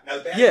with that. Now,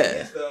 the bad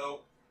thing is, though,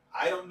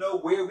 I don't know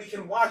where we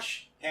can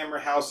watch Hammer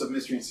House of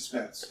Mystery and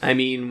Suspense. I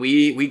mean,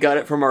 we got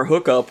it from our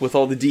hookup with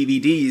all the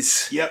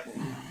DVDs. Yep.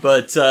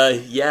 But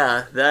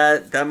yeah,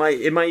 that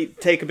might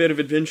take a bit of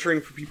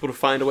adventuring for people to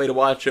find a way to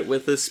watch it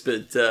with us,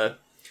 but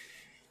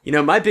you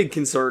know, my big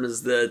concern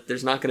is that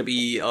there's not going to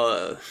be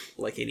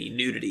like any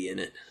nudity in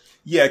it.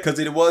 Yeah, because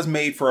it was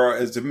made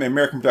as an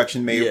American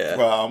production, made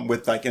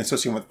with like in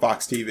association with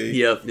Fox TV.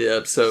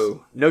 Yep.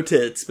 So no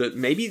tits, but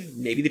maybe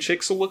the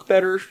chicks will look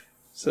better,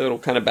 so it'll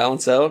kind of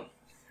balance out.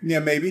 Yeah,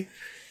 maybe.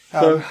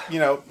 You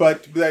know,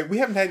 but like, we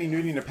haven't had any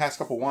nudity in the past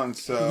couple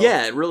ones, so...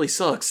 Yeah, it really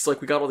sucks. It's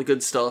like we got all the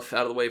good stuff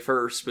out of the way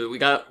first, but we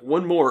got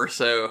one more,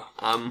 so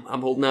I'm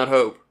holding out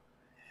hope.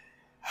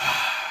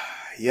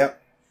 Yep.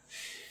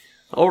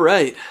 All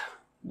right.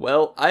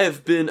 Well, I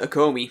have been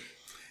Akomi.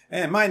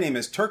 And my name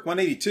is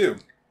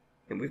Turk182.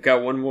 And we've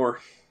got one more.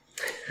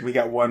 We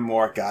got one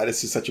more. God,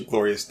 this is such a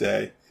glorious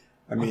day.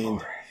 I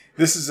mean,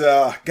 this is,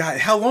 God,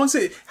 how long is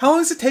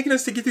it taking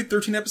us to get through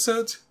 13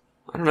 episodes?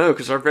 I don't know,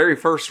 because our very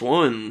first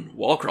one,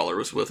 Wallcrawler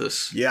was with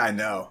us. Yeah, I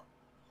know.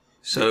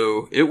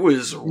 So it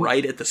was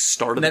right at the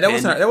start of the that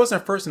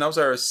wasn't our first one. That was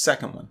our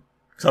second one.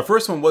 Because our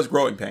first one was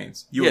Growing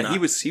Pains. He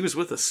was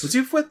with us. Was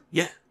he with?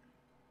 Yeah.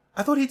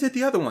 I thought he did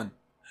the other one.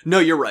 No,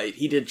 you're right.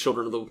 He did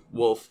Children of the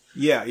Wolf.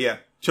 Yeah.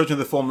 Children of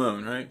the Full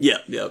Moon, right?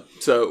 Yeah.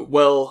 So,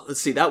 well, let's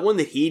see. That one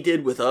that he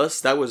did with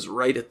us, that was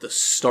right at the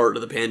start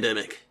of the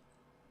pandemic.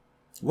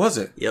 Was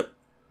it? Yep.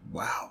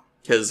 Wow.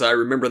 Because I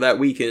remember that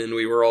weekend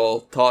we were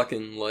all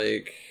talking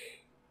like,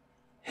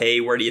 hey,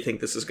 where do you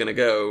think this is going to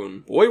go?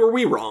 And boy, were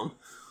we wrong.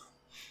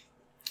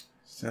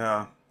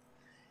 So,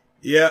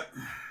 yeah.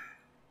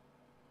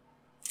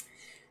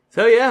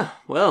 So, yeah.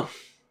 Well,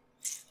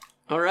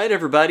 all right,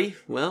 everybody.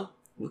 Well,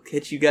 we'll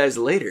catch you guys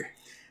later.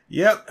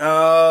 Yep.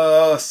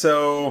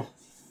 So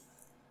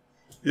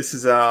this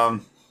is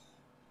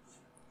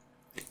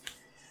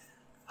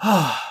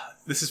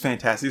this is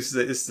fantastic.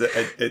 This is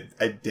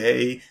a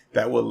day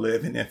that will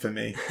live in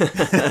infamy.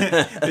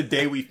 The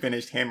day we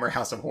finished Hammer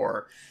House of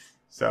Horror.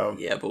 So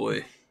yeah,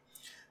 boy.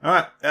 All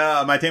right.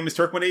 My name is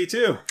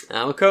Turk182.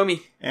 I'm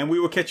Akomi. And we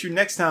will catch you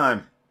next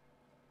time.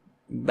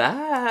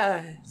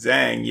 Bye.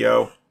 Zang,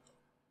 yo.